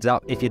quick heads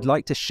up, if you'd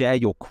like to share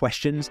your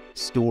questions,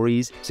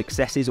 stories,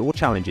 successes, or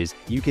challenges,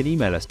 you can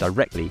email us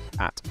directly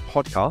at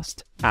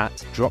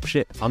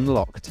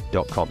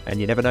podcast@dropshipunlocked.com.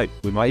 And you never know,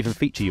 we might even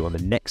feature you on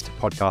the next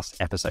podcast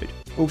episode.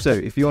 Also,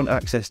 if you want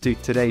access to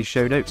today's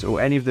show notes or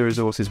any of the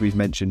resources we've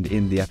mentioned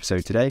in the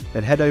episode today,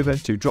 then head over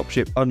to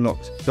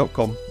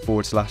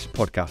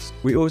dropshipunlocked.com/podcast.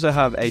 We also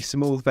have a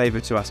small favour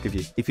to ask of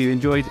you. If you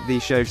enjoyed the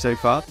show so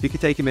far, you could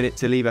take a minute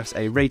to leave us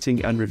a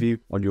rating and review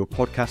on your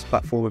podcast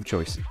platform of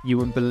choice. You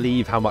wouldn't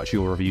believe how much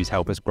your reviews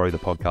help us grow the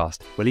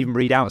podcast. We'll even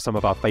read out some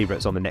of our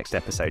favourites on the next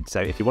episode. So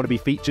if you want to be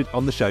featured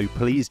on the show,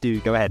 please do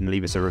go ahead and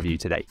leave us a review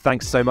today.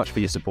 Thanks so much for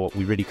your support.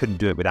 We really couldn't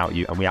do it without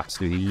you, and we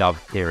absolutely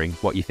love hearing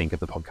what you think of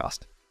the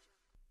podcast.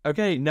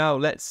 Okay, now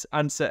let's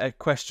answer a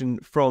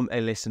question from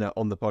a listener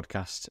on the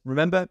podcast.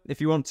 Remember,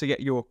 if you want to get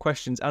your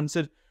questions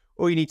answered,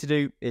 all you need to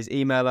do is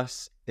email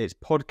us. It's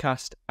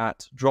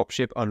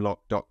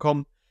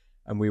podcast@dropshipunlocked.com,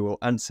 and we will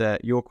answer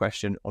your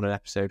question on an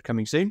episode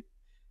coming soon.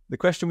 The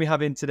question we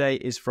have in today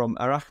is from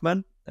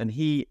Arachman, and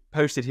he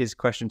posted his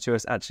question to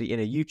us actually in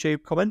a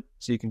YouTube comment,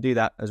 so you can do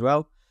that as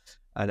well.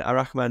 And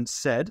Arachman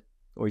said,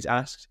 or he's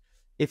asked,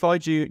 if I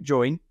do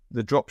join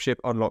the Dropship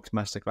Unlocked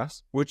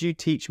Masterclass, would you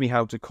teach me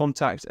how to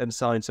contact and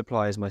sign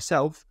suppliers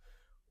myself,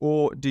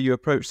 or do you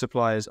approach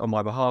suppliers on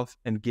my behalf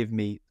and give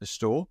me the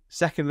store?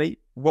 Secondly,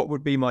 what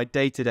would be my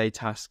day-to-day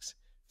tasks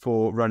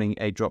for running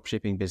a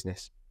dropshipping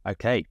business?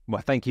 Okay,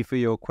 well, thank you for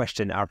your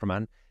question,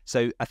 Arachman.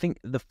 So I think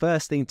the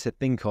first thing to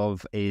think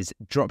of is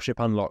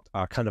Dropship Unlocked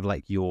are kind of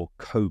like your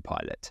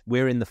co-pilot.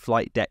 We're in the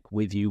flight deck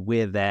with you.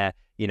 We're there,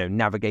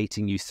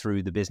 navigating you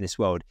through the business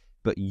world,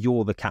 but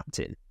you're the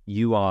captain.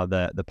 You are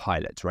the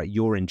pilot, right?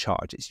 You're in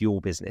charge. It's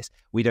your business.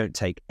 We don't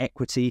take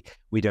equity.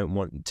 We don't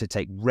want to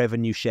take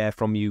revenue share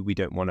from you. We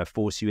don't want to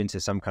force you into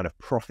some kind of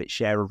profit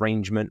share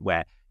arrangement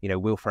where,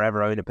 we'll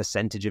forever own a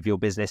percentage of your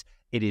business.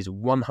 It is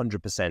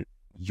 100%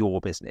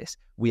 your business.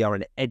 We are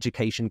an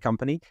education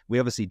company. We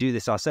obviously do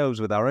this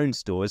ourselves with our own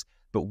stores,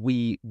 but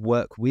we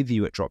work with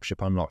you at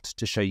Dropship Unlocked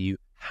to show you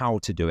how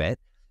to do it,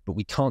 but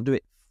we can't do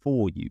it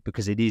for you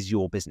because it is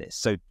your business.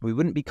 So we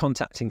wouldn't be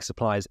contacting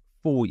suppliers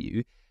for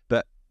you,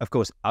 but of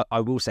course,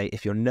 I will say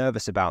if you're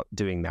nervous about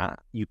doing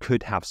that, you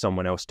could have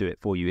someone else do it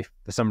for you if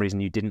for some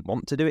reason you didn't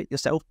want to do it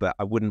yourself, but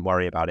I wouldn't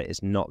worry about it.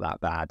 It's not that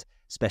bad,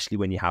 especially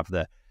when you have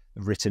the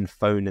written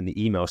phone and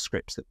the email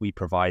scripts that we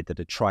provide that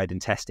are tried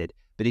and tested.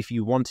 But if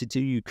you wanted to,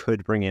 you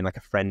could bring in like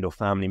a friend or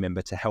family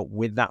member to help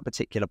with that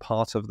particular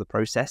part of the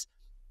process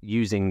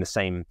using the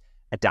same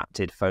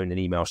adapted phone and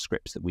email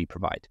scripts that we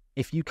provide.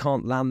 If you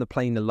can't land the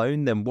plane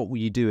alone, then what will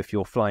you do if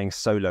you're flying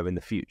solo in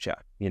the future?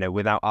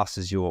 Without us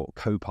as your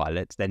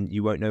co-pilot, then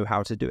you won't know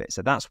how to do it.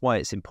 So that's why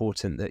it's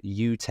important that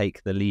you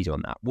take the lead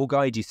on that. We'll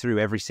guide you through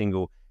every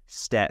single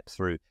step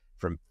through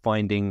from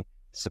finding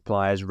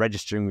suppliers,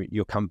 registering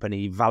your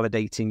company,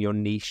 validating your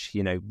niche,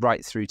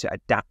 right through to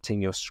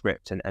adapting your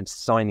script and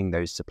signing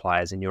those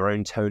suppliers in your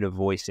own tone of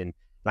voice in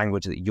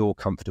language that you're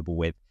comfortable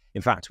with.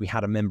 In fact, we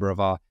had a member of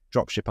our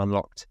Dropship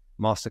Unlocked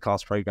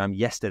Masterclass program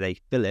yesterday,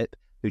 Philip,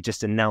 who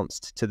just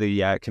announced to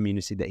the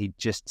community that he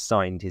just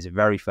signed his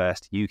very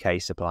first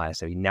UK supplier.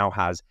 So he now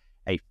has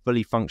a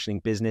fully functioning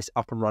business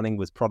up and running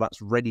with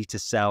products ready to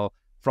sell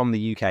from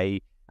the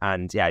UK.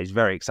 And yeah, he's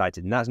very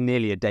excited. And that's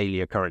nearly a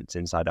daily occurrence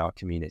inside our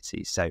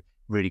community. So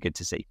really good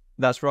to see.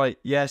 That's right.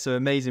 Yeah, so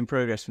amazing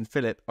progress from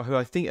Philip, who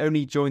I think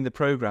only joined the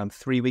program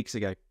 3 weeks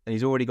ago, and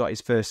he's already got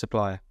his first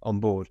supplier on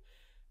board.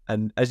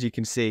 And as you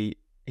can see,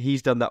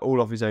 he's done that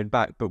all off his own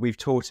back, but we've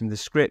taught him the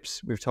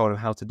scripts, we've told him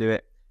how to do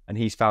it, and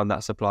he's found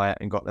that supplier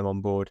and got them on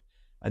board.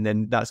 And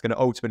then that's going to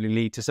ultimately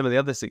lead to some of the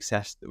other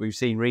success that we've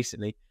seen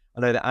recently.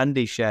 I know that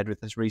Andy shared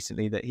with us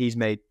recently that he's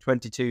made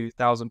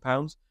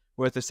 £22,000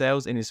 worth of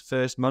sales in his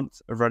first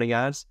month of running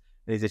ads,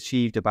 and he's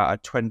achieved about a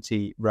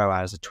 20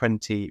 ROAS, a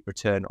 20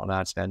 return on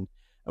ad spend.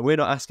 And we're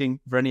not asking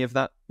for any of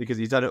that because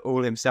he's done it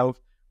all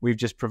himself. We've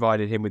just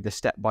provided him with the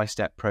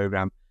step-by-step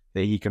program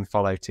that he can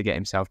follow to get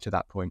himself to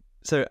that point.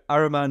 So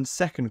Araman's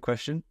second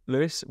question,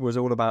 Lewis, was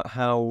all about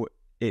how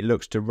it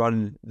looks to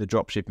run the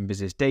dropshipping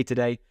business day to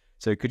day.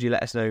 So could you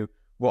let us know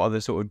what are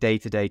the sort of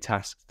day-to-day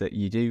tasks that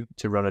you do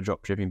to run a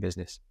dropshipping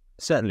business?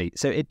 Certainly.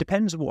 So it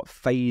depends what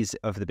phase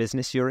of the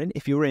business you're in.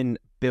 If you're in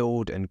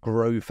build and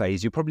grow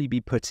phase, you'll probably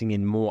be putting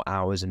in more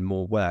hours and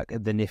more work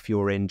than if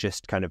you're in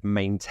just kind of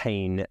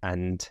maintain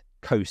and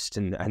coast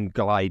and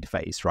glide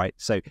phase, right?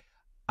 So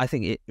I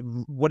think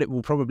what it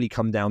will probably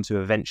come down to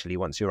eventually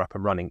once you're up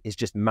and running is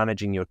just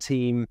managing your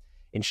team,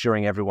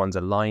 ensuring everyone's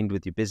aligned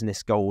with your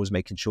business goals,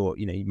 making sure,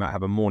 you might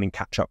have a morning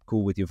catch-up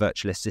call with your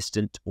virtual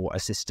assistant or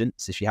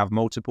assistants if you have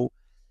multiple.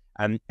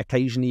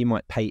 Occasionally you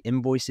might pay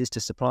invoices to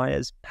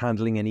suppliers,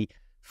 handling any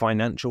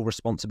financial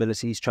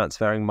responsibilities,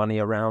 transferring money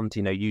around.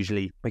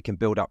 Usually we can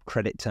build up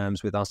credit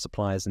terms with our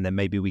suppliers, and then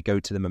maybe we go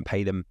to them and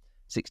pay them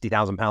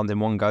 £60,000 in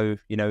one go,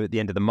 at the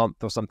end of the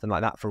month or something like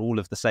that for all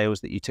of the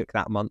sales that you took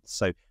that month.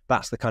 So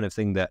that's the kind of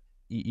thing that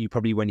you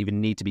probably won't even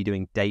need to be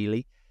doing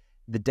daily.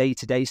 The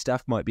day-to-day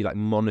stuff might be like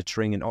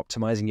monitoring and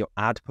optimizing your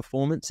ad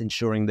performance,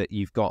 ensuring that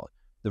you've got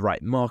the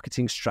right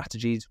marketing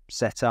strategies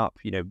set up,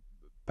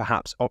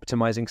 perhaps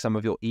optimizing some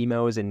of your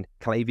emails in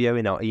Klaviyo,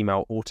 in our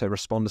email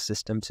autoresponder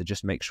system, to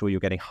just make sure you're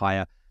getting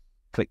higher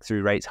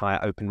click-through rates, higher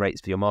open rates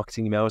for your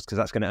marketing emails, because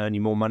that's going to earn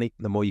you more money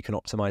the more you can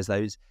optimize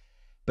those.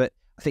 But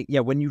I think,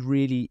 when you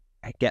really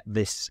get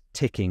this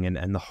ticking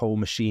and the whole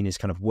machine is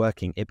kind of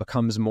working, it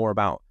becomes more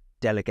about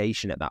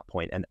delegation at that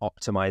point and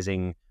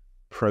optimizing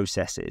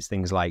processes,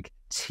 things like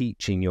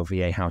teaching your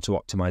VA how to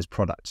optimize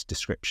product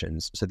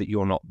descriptions so that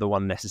you're not the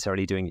one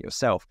necessarily doing it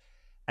yourself.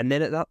 And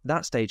then at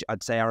that stage,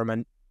 I'd say,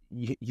 Araman,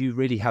 you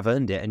really have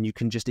earned it, and you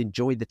can just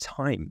enjoy the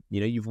time.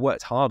 You've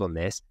worked hard on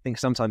this. I think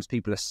sometimes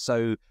people are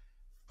so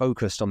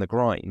focused on the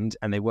grind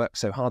and they work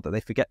so hard that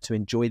they forget to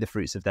enjoy the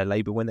fruits of their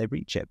labor when they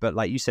reach it. But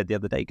like you said the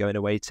other day, going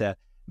away to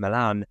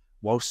Milan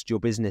whilst your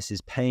business is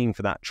paying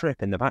for that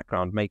trip in the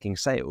background, making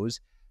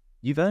sales,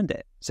 you've earned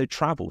it. So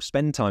travel,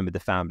 spend time with the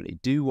family,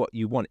 do what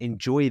you want,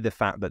 enjoy the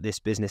fact that this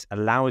business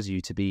allows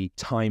you to be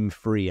time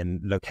free and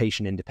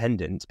location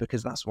independent,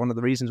 because that's one of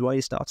the reasons why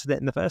you started it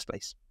in the first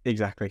place.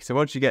 Exactly. So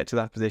once you get to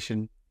that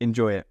position,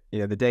 enjoy it.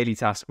 The daily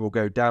task will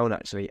go down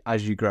actually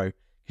as you grow,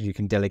 because you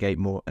can delegate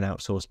more and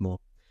outsource more.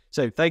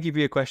 So thank you for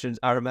your questions,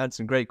 Araman.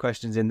 Some great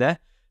questions in there,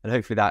 and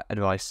hopefully that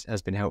advice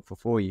has been helpful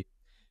for you.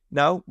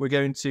 Now we're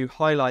going to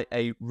highlight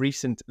a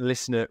recent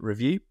listener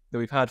review that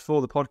we've had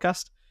for the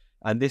podcast.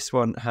 And this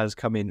one has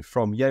come in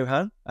from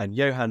Johan. And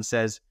Johan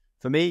says,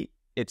 for me,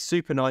 it's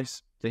super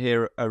nice to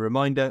hear a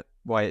reminder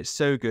why it's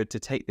so good to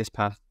take this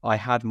path. I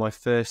had my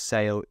first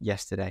sale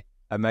yesterday.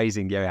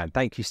 Amazing, Johan.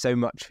 Thank you so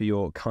much for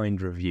your kind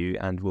review.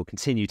 And we'll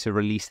continue to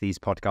release these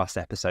podcast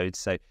episodes.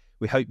 So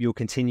we hope you'll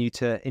continue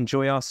to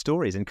enjoy our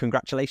stories, and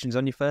congratulations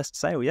on your first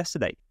sale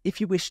yesterday. If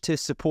you wish to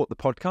support the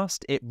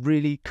podcast, it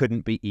really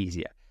couldn't be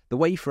easier. The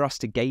way for us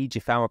to gauge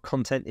if our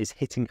content is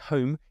hitting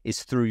home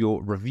is through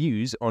your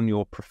reviews on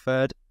your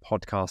preferred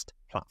podcast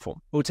platform.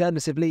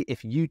 Alternatively,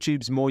 if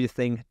YouTube's more your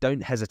thing,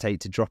 don't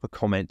hesitate to drop a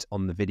comment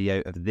on the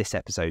video of this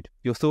episode.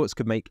 Your thoughts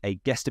could make a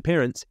guest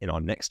appearance in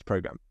our next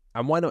program.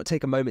 And why not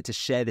take a moment to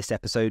share this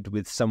episode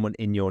with someone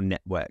in your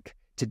network?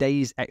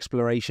 Today's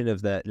exploration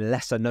of the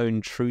lesser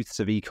known truths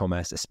of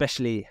e-commerce,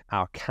 especially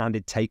our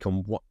candid take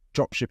on what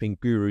dropshipping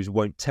gurus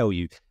won't tell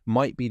you,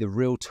 might be the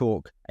real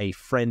talk a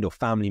friend or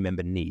family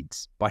member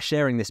needs. By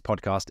sharing this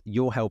podcast,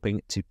 you're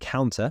helping to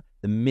counter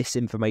the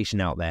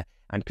misinformation out there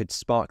and could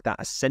spark that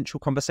essential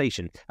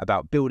conversation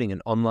about building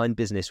an online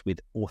business with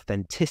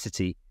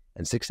authenticity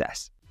and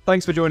success.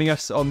 Thanks for joining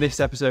us on this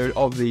episode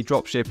of the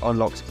Dropship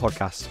Unlocked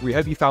podcast. We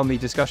hope you found the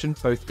discussion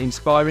both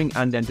inspiring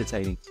and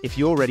entertaining. If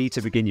you're ready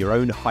to begin your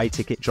own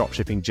high-ticket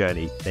dropshipping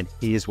journey, then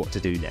here's what to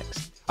do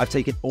next. I've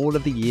taken all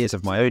of the years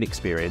of my own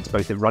experience,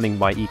 both in running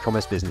my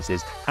e-commerce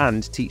businesses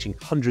and teaching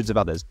hundreds of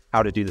others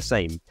how to do the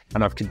same,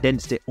 and I've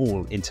condensed it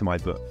all into my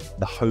book,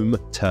 The Home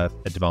Turf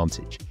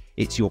Advantage.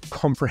 It's your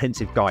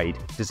comprehensive guide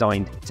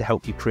designed to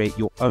help you create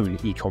your own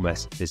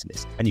e-commerce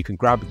business. And you can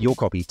grab your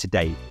copy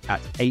today at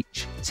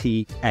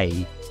htabook.com.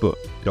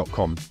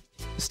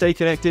 Stay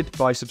connected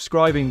by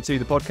subscribing to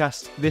the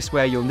podcast. This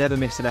way you'll never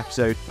miss an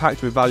episode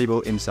packed with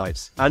valuable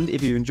insights. And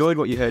if you enjoyed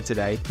what you heard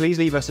today, please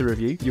leave us a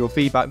review. Your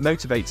feedback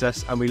motivates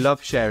us, and we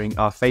love sharing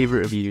our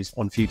favourite reviews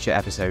on future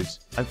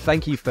episodes. And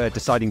thank you for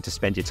deciding to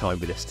spend your time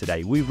with us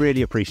today. We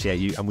really appreciate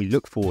you, and we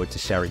look forward to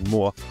sharing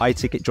more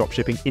high-ticket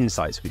dropshipping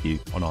insights with you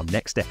on our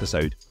next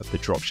episode of the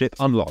Dropship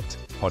Unlocked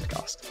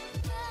podcast.